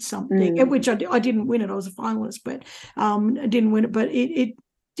something, mm. which I didn't win it. I was a finalist, but I didn't win it. But it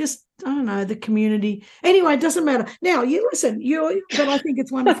just, I don't know, the community. Anyway, it doesn't matter. Now you listen, but I think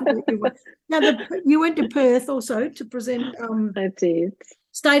it's wonderful that you won. Now you went to Perth also to present I did.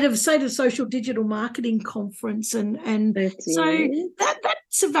 state of social digital marketing conference, and I so did.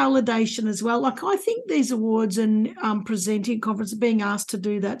 that's a validation as well. Like I think these awards and presenting conferences, being asked to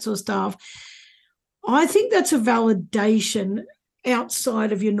do that sort of stuff, I think that's a validation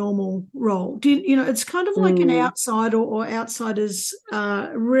outside of your normal role. It's kind of like an Mm, outsider or outsiders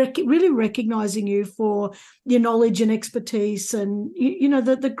really recognizing you for your knowledge and expertise, and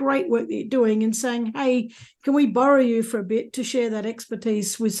the great work that you're doing, and saying, hey, can we borrow you for a bit to share that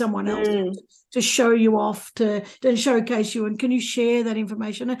expertise with someone else, mm. to show you off, to showcase you, and can you share that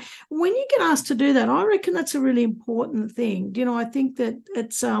information? And when you get asked to do that, I reckon that's a really important thing. I think that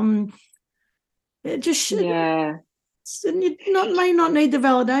it just Yeah. may not need the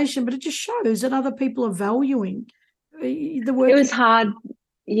validation, but it just shows that other people are valuing the It work. was hard.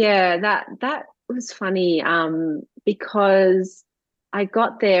 Yeah, that was funny, because I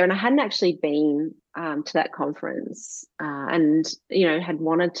got there and I hadn't actually been to that conference, and had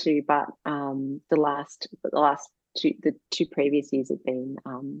wanted to, but the two previous years had been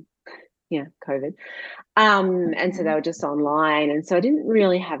COVID. And so they were just online, and so I didn't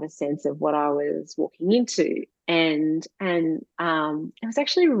really have a sense of what I was walking into, and it was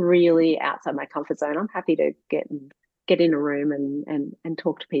actually really outside my comfort zone. I'm happy to get in a room and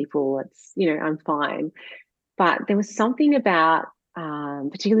talk to people. It's, I'm fine. But there was something about,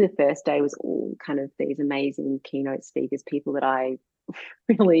 particularly the first day was all kind of these amazing keynote speakers, people that I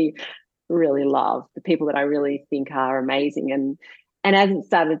really, really love, the people that I really think are amazing. And as it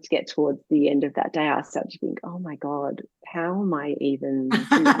started to get towards the end of that day, I started to think, oh my God, how am I even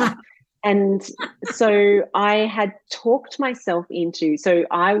here? And so I had talked myself into, so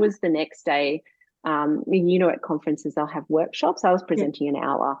I was the next day, at conferences, they'll have workshops. I was Yeah, presenting an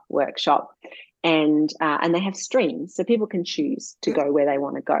hour workshop, and they have streams, so people can choose to yeah, go where they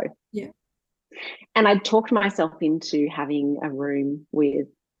want to go. yeah, And I talked myself into having a room with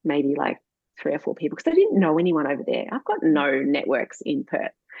maybe like 3 or 4 people because I didn't know anyone over there. I've got no networks in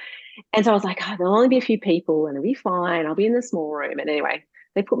Perth. And so I was like, oh, there'll only be a few people and it'll be fine. I'll be in the small room. And anyway,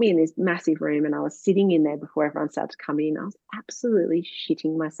 they put me in this massive room and I was sitting in there before everyone started to come in. I was absolutely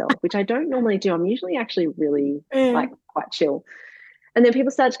shitting myself, which I don't normally do. I'm usually actually really yeah. like quite chill. And then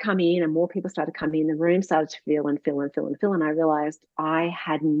people started to come in and more people started coming in. The room started to fill and fill and fill and fill. And I realized I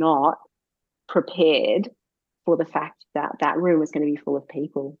had not prepared for the fact that that room was going to be full of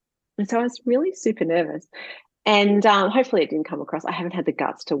people. And so I was really super nervous. And hopefully it didn't come across. I haven't had the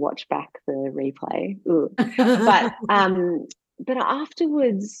guts to watch back the replay. Ugh. But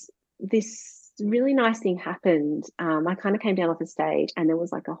afterwards, this really nice thing happened. I kind of came down off the stage and there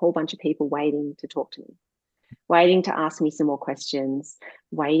was like a whole bunch of people waiting to talk to me, waiting to ask me some more questions,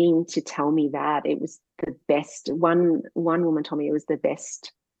 waiting to tell me that it was the best. One woman told me it was the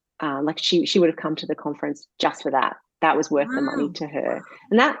best. Like she would have come to the conference just for that. that was worth the money Wow. to her.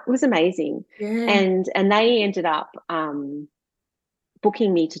 And that was amazing. Yeah. And they ended up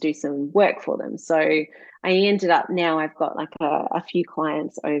booking me to do some work for them. So I ended up, now I've got like a few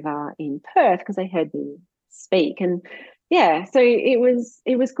clients over in Perth because they heard me speak. And yeah, so it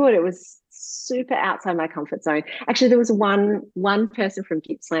was good. It was super outside my comfort zone. Actually, there was one person from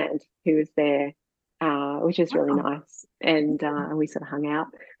Gippsland who was there, which was really Wow. nice. And we sort of hung out.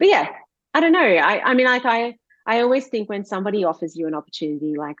 But yeah, I don't know. I mean, like I always think when somebody offers you an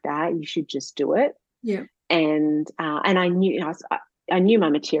opportunity like that, you should just do it. Yeah. And I knew, I knew my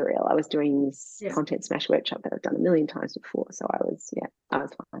material. I was doing this Yeah. content smash workshop that I've done a million times before. So I was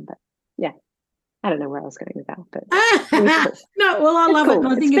fine. But yeah, I don't know where I was going with that, but it was cool. No, well, I It's love it. cool. And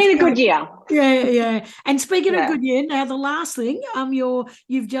I It's think it's been a great. good year. Yeah, yeah. And speaking of Yeah. good year, now the last thing,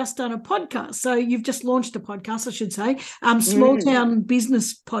 you've just done a podcast. So you've just launched a podcast, I should say, Small Town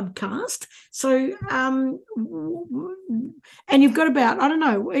Business Podcast. So, and you've got about, I don't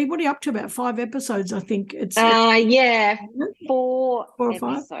know, what are you up to? About 5 episodes, I think. Yeah, 4 or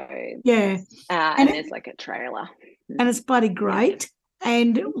 5. episodes. Yeah. And there's like a trailer. And it's bloody great. Yeah.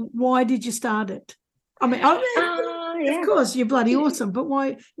 And why did you start it? I mean, of course, you're bloody awesome. But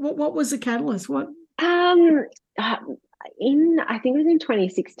why? What was the catalyst? What? I think it was in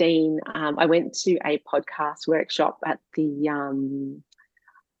 2016. I went to a podcast workshop at the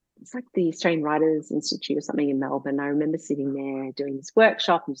it's like the Australian Writers Institute or something in Melbourne. I remember sitting there doing this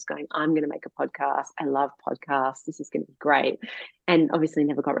workshop and just going, I'm going to make a podcast. I love podcasts. This is going to be great. And obviously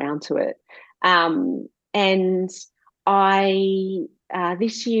never got around to it. And I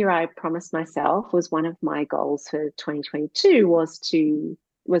this year I promised myself, was one of my goals for 2022 was to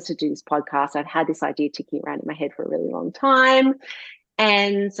do this podcast. I'd had this idea ticking around in my head for a really long time.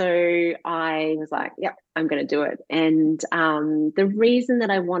 And so I was like, yep, I'm going to do it. And the reason that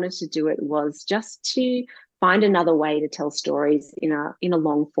I wanted to do it was just to find another way to tell stories in a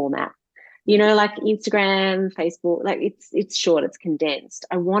long format. You know, like Instagram, Facebook, like it's short, it's condensed.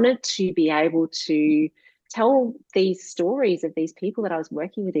 I wanted to be able to tell these stories of these people that I was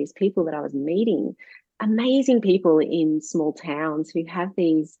working with, these people that I was meeting, amazing people in small towns who have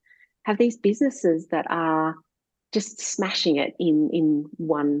these businesses that are just smashing it in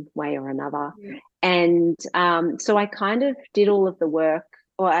one way or another. Yeah. And so I kind of did all of the work,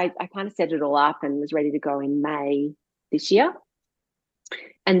 or I kind of set it all up and was ready to go in May this year.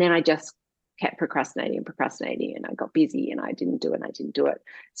 And then I just kept procrastinating, and I got busy and I didn't do it.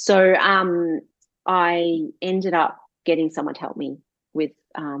 So I ended up getting someone to help me with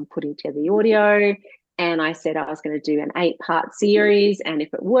putting together the audio. And I said I was going to do an 8-part series, and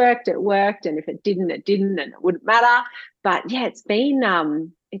if it worked, it worked, and if it didn't, it didn't, and it wouldn't matter. But yeah, it's been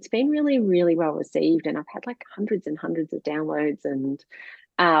really, really well received, and I've had like hundreds and hundreds of downloads, and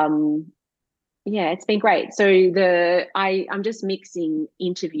yeah, it's been great. So I'm just mixing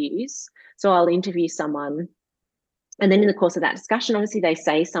interviews. So I'll interview someone, and then in the course of that discussion, obviously they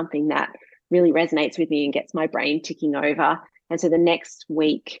say something that really resonates with me and gets my brain ticking over. And so the next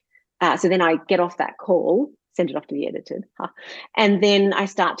week, so then I get off that call, send it off to be edited, and then I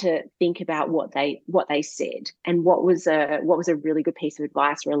start to think about what they said and what was a really good piece of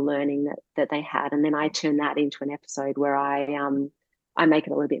advice or a learning that they had, and then I turn that into an episode where I make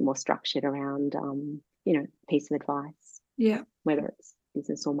it a little bit more structured around piece of advice. Yeah, whether it's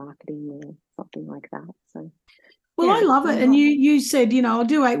business or marketing or something like that. So. Well, yeah, I love it. And you said, I'll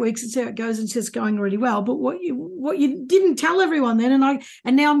do 8 weeks and see how it goes, and it's just going really well. But what you didn't tell everyone then,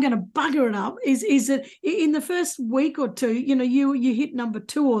 and now I'm going to bugger it up, is that in the first week or two, you hit number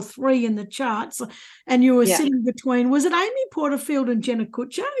 2 or 3 in the charts, and you were sitting between, was it Amy Porterfield and Jenna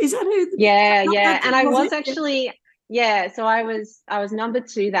Kutcher? Is that who? Yeah. And I was actually, so I was number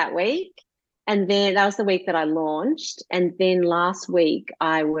 2 that week. And then that was the week that I launched. And then last week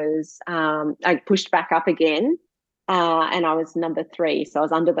I was, I pushed back up again. And I was number 3, so I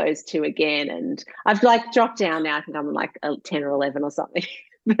was under those 2 again, and I've like dropped down now. I think I'm like 10 or 11 or something,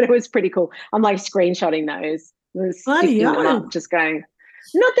 but it was pretty cool. I'm like screenshotting those, sticking them up, just going.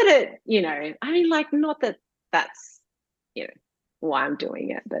 Not that it, I mean, like, not that that's, why I'm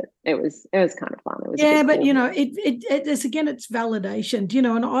doing it, but it was kind of fun. It was but cool. it's again, it's validation,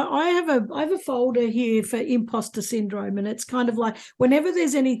 and I have a folder here for imposter syndrome, and it's kind of like whenever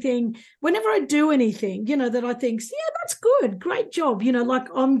I do anything, that I think, that's good, great job, like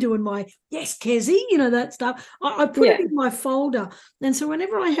I'm doing my yes, Kezzy, that stuff. I put it in my folder, and so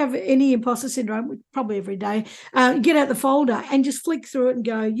whenever I have any imposter syndrome, probably every day, get out the folder and just flick through it and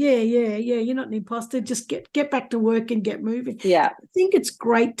go, yeah, you're not an imposter. Just get back to work and get moving. Yeah. think it's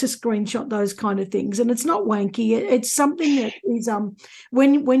great to screenshot those kind of things, and it's not wanky. It's something that is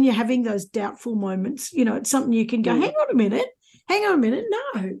when you're having those doubtful moments, it's something you can go, hang on a minute,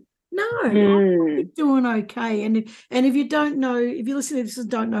 no, I'm doing okay. And if you don't know, if you listen to this and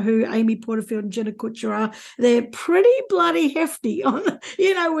don't know who Amy Porterfield and Jenna Kutcher are, they're pretty bloody hefty on,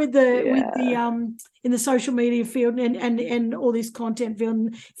 with the in the social media field and all this content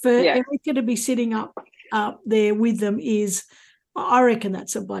field. For Erica to be sitting up there with them is, I reckon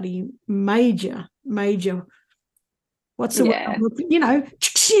that's a bloody major. What's the word?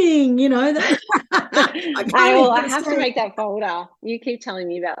 Ching, I have to make that folder. You keep telling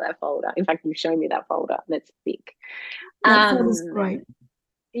me about that folder. In fact, you've shown me that folder. That's thick. That folder's great.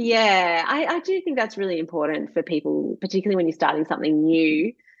 Yeah, I do think that's really important for people, particularly when you're starting something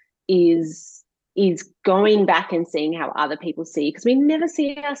new, is going back and seeing how other people see, because we never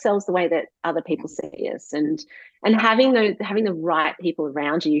see ourselves the way that other people see us, and having the right people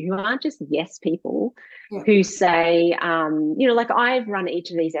around you who aren't just yes people, who say, like I've run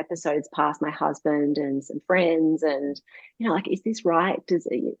each of these episodes past my husband and some friends, and like, is this right?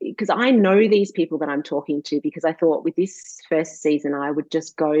 Because I know these people that I'm talking to, because I thought with this first season I would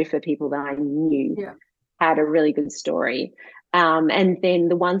just go for people that I knew had a really good story. And then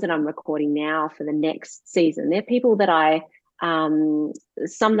the ones that I'm recording now for the next season, they're people that some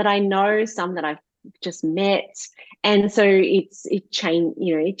that I know, some that I've just met. And so it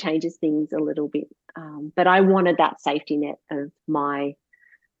changes things a little bit. But I wanted that safety net of my,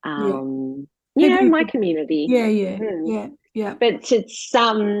 my community. Yeah. But it's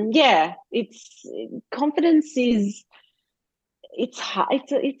confidence is, it's hard.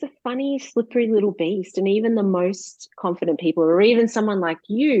 It's a funny, slippery little beast. And even the most confident people, or even someone like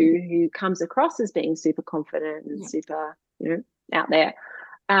you who comes across as being super confident and super, out there,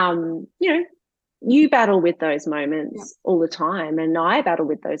 you battle with those moments all the time. And I battle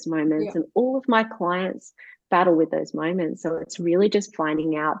with those moments, and all of my clients battle with those moments. So it's really just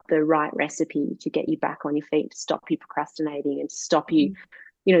finding out the right recipe to get you back on your feet, to stop you procrastinating, and to stop you,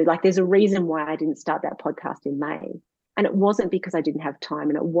 like there's a reason why I didn't start that podcast in May. And it wasn't because I didn't have time,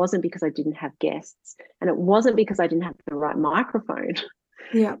 and it wasn't because I didn't have guests, and it wasn't because I didn't have the right microphone.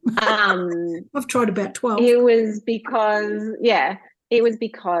 Yeah. I've tried about 12. It was because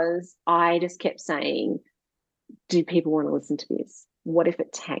I just kept saying, do people want to listen to this? What if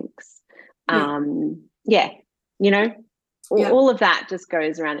it tanks? All of that just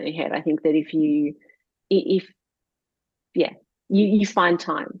goes around in your head. I think that if you find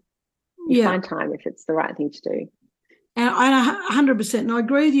time. You find time if it's the right thing to do. And I 100%, and I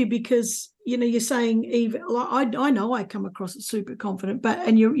agree with you, because you're saying, Eve, I know I come across as super confident,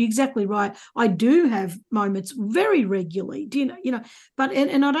 and you're exactly right. I do have moments very regularly, but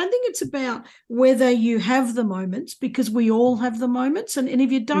and I don't think it's about whether you have the moments, because we all have the moments, and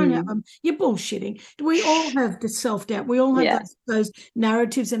if you don't have them, you're bullshitting. We all have the self-doubt. We all have those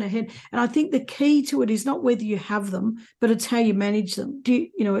narratives in our head, and I think the key to it is not whether you have them, but it's how you manage them.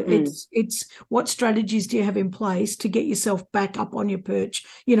 It's what strategies do you have in place to get yourself back up on your perch,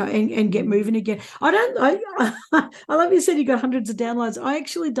 and get moving again. I love you said you got hundreds of downloads. I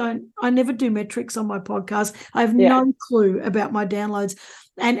actually don't. I never do metrics on my podcast. I have no clue about my downloads.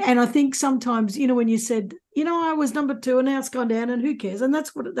 And I think sometimes, when you said, I was number 2 and now it's gone down, and who cares? And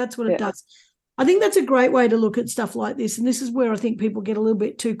that's what it does. I think that's a great way to look at stuff like this. And this is where I think people get a little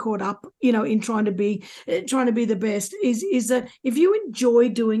bit too caught up, in trying to be the best, is that if you enjoy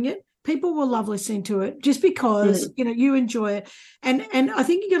doing it, people will love listening to it just because, you enjoy it. And I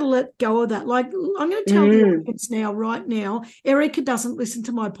think you got to let go of that. Like, I'm going to tell the audience right now, Erica doesn't listen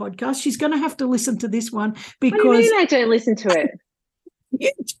to my podcast. She's going to have to listen to this one, because... What do you mean I don't listen to it?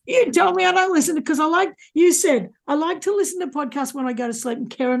 You told me I don't listen to, because I like to listen to podcasts when I go to sleep. And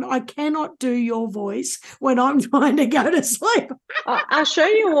Karen, I cannot do your voice when I'm trying to go to sleep. I'll show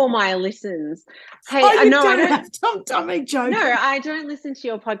you all my listens. Hey, I don't joking. No, I don't listen to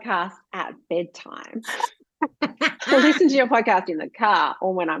your podcast at bedtime. I listen to your podcast in the car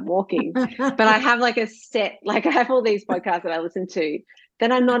or when I'm walking. But I have I have all these podcasts that I listen to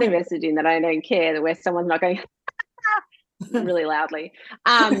that I'm not invested in, that I don't care, where someone's not going really loudly,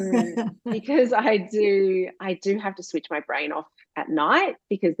 because I do have to switch my brain off at night,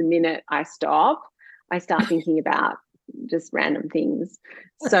 because the minute I stop, I start thinking about just random things.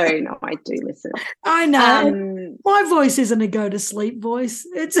 So no, I do listen. I know. My voice isn't a go to sleep voice.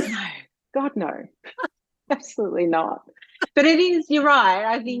 It's no, God no, absolutely not. But it is. You're right.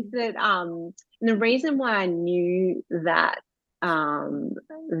 I think that the reason why I knew that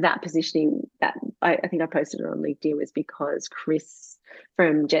that positioning, that I think I posted it on LinkedIn, was because Chris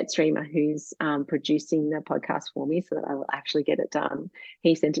from Jetstreamer, who's producing the podcast for me so that I will actually get it done.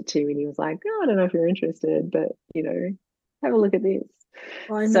 He sent it to me and he was like, "Oh, I don't know if you're interested, but have a look at this."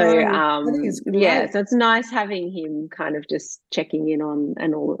 I So know. I think it's yeah, great. so it's nice having him kind of just checking in on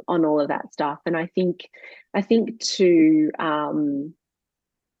all of that stuff. And I think too, I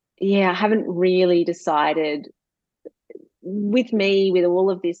haven't really decided with me with all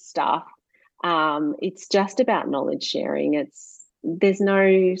of this stuff. It's just about knowledge sharing. There's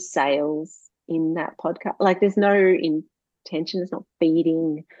no sales in that podcast. Like there's no intention. It's not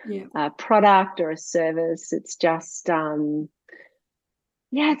feeding a product or a service. It's just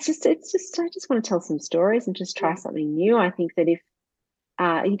it's just I just want to tell some stories and just try something new. I think that if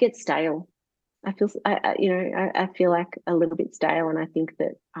you get stale, I feel like a little bit stale, and I think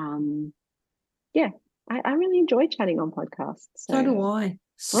that I really enjoy chatting on podcasts. So do So I. why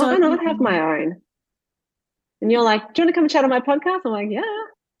So do not have my own? And you're like, "Do you want to come and chat on my podcast?" I'm like, "Yeah,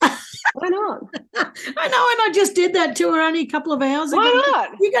 why not? I know, and I just did that to her only a couple of hours ago. Why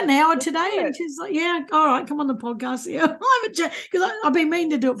not? You got an hour Let's today, do and it." she's like, "Yeah, all right, come on the podcast." Yeah, I'm a chat because I've been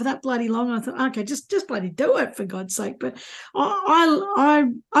meaning to do it for that bloody long. I thought, okay, just bloody do it for God's sake. But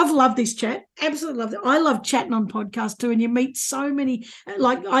I've loved this chat, absolutely loved it. I love chatting on podcasts too, and you meet so many.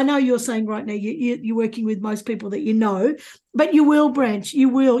 Like I know you're saying right now, you're working with most people that you know, but you will branch. You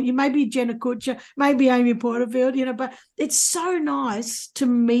may be Jenna Kutcher, maybe Amy Porterfield, but it's so nice to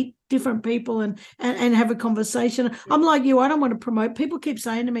meet different people and have a conversation. I'm like you, I don't want to promote. People keep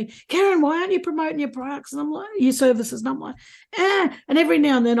saying to me, "Karen, why aren't you promoting your products?" And I'm like, "Your services." And I'm like, and every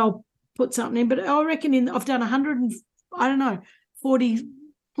now and then I'll put something in, but I reckon I've done 100 and I don't know, 40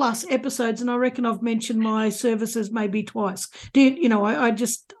 plus episodes, and I reckon I've mentioned my services maybe twice.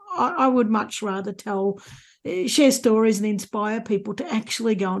 I would much rather share stories and inspire people to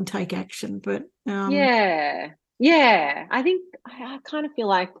actually go and take action. But I think I kind of feel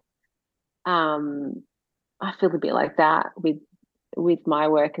like I feel a bit like that with my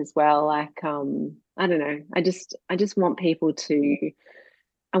work as well. Like I don't know. I just want people to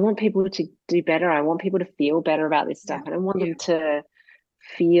do better. I want people to feel better about this stuff. I don't want them to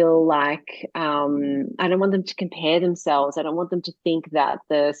feel like I don't want them to compare themselves. I don't want them to think that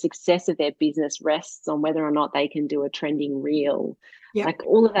the success of their business rests on whether or not they can do a trending reel. Like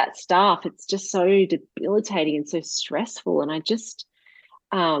all of that stuff, it's just so debilitating and so stressful. And I just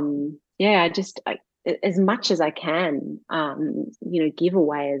as much as I can, give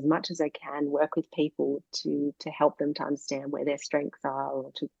away as much as I can, work with people to help them to understand where their strengths are,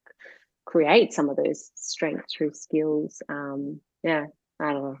 or to create some of those strengths through skills.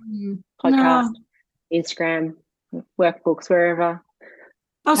 I don't know, podcast, Instagram, workbooks, wherever.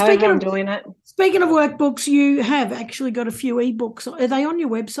 However I'm doing it. Speaking of workbooks, you have actually got a few ebooks. Are they on your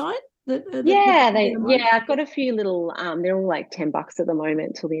website? I've got a few little. They're all like $10 at the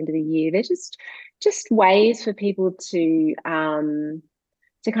moment till the end of the year. They're just ways for people to kind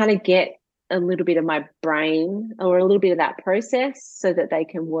of get a little bit of my brain or a little bit of that process so that they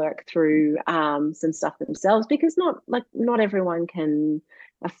can work through some stuff themselves, because not everyone can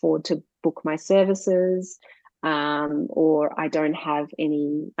afford to book my services, or I don't have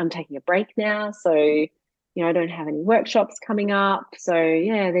any. I'm taking a break now, so I don't have any workshops coming up. So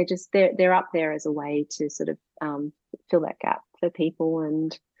they're up there as a way to sort of fill that gap for people,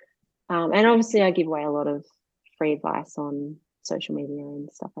 and obviously I give away a lot of free advice on social media and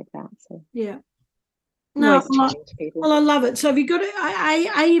stuff like that. So well, I love it. So have you got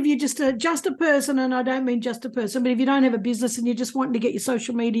if you're just a person, and I don't mean just a person, but if you don't have a business and you're just wanting to get your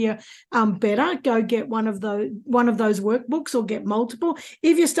social media better, go get one of those workbooks, or get multiple.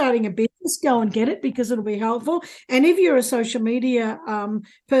 If you're starting a business, go and get it, because it'll be helpful. And if you're a social media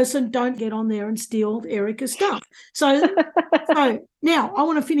person, don't get on there and steal Erica's stuff. So now I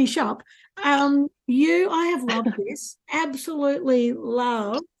want to finish up. I have loved this. Absolutely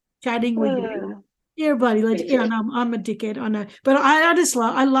love chatting with you. Yeah, buddy. I'm a dickhead, I know, but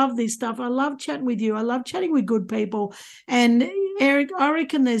I love this stuff. I love chatting with you. I love chatting with good people. And Eric, I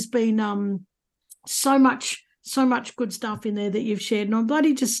reckon there's been so much good stuff in there that you've shared, and I'm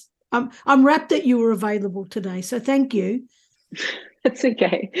bloody I'm rapt that you were available today. So thank you. It's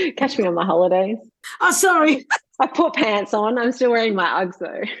okay. Catch me on my holidays. Oh, sorry. I put pants on. I'm still wearing my Uggs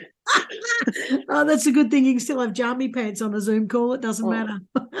though. Oh, that's a good thing. You can still have jammy pants on a Zoom call. It doesn't matter.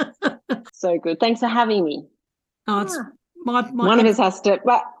 So good. Thanks for having me. Oh, it's my one of us has to.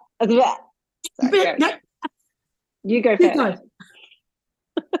 But you go first.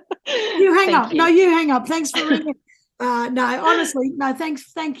 You hang up. No, you hang up. Thanks for ringing. No, honestly, no.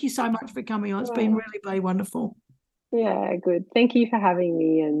 Thank you so much for coming on. It's been really, really wonderful. Yeah, good. Thank you for having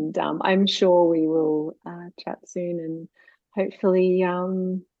me, and I'm sure we will chat soon. And hopefully,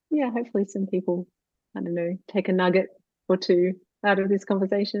 hopefully some people, I don't know, take a nugget or two out of this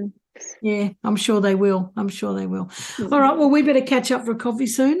conversation. Yeah, I'm sure they will. I'm sure they will. All right. Well, we better catch up for a coffee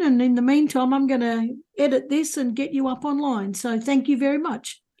soon. And in the meantime, I'm going to edit this and get you up online. So thank you very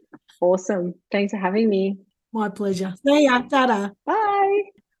much. Awesome. Thanks for having me. My pleasure. See ya. Ta-da. Bye.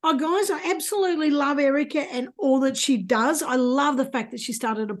 Oh, guys, I absolutely love Erica and all that she does. I love the fact that she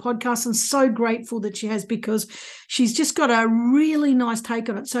started a podcast and so grateful that she has, because she's just got a really nice take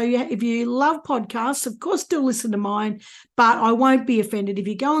on it. So yeah, if you love podcasts, of course, still listen to mine, but I won't be offended if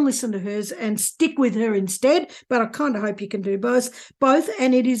you go and listen to hers and stick with her instead. But I kind of hope you can do both.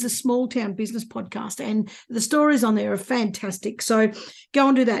 And it is a small town business podcast, and the stories on there are fantastic. So go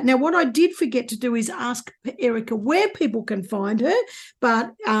and do that. Now, what I did forget to do is ask Erica where people can find her,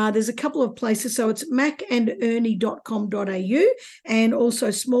 but there's a couple of places. So it's macandernie.com.au and also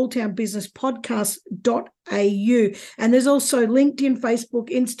smalltownbusinesspodcast.au. And there's also LinkedIn, Facebook,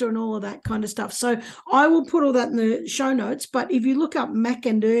 Insta, and all of that kind of stuff. So I will put all that in the show notes. But if you look up Mac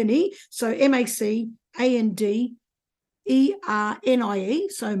and Ernie, so MacAndERnie,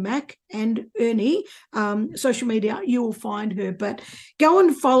 so Mac and Ernie, social media, you will find her. But go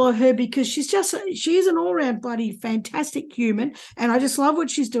and follow her, because she is an all-round bloody fantastic human, and I just love what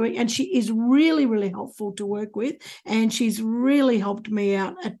she's doing. And she is really, really helpful to work with, and she's really helped me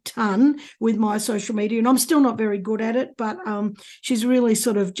out a ton with my social media. And I'm still not very good at it, but she's really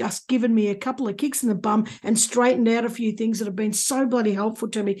sort of just given me a couple of kicks in the bum and straightened out a few things that have been so bloody helpful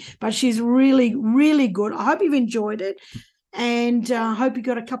to me. But she's really, really good. I hope you've enjoyed it, and hope you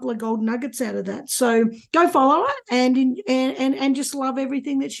got a couple of gold nuggets out of that. So go follow her and just love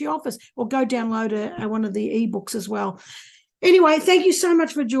everything that she offers, or go download one of the ebooks as well. Anyway, thank you so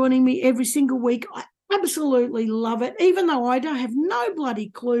much for joining me every single week. I absolutely love it, even though I don't have no bloody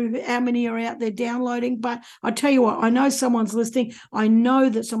clue how many are out there downloading. But I tell you what, I know someone's listening. I know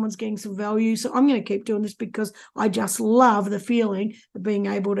that someone's getting some value. So I'm going to keep doing this, because I just love the feeling of being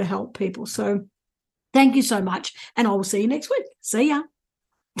able to help people. So thank you so much, and I will see you next week. See ya.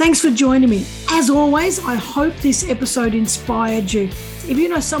 Thanks for joining me. As always, I hope this episode inspired you. If you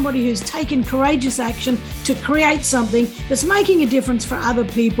know somebody who's taken courageous action to create something that's making a difference for other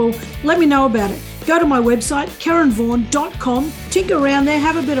people, let me know about it. Go to my website, KarenVaughan.com, tinker around there,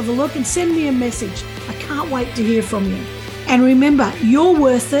 have a bit of a look, and send me a message. I can't wait to hear from you. And remember, you're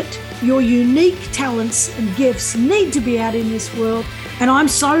worth it. Your unique talents and gifts need to be out in this world. And I'm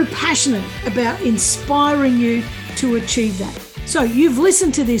so passionate about inspiring you to achieve that. So you've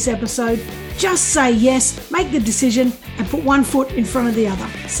listened to this episode. Just say yes, make the decision, and put one foot in front of the other.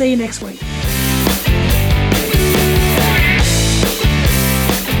 See you next week.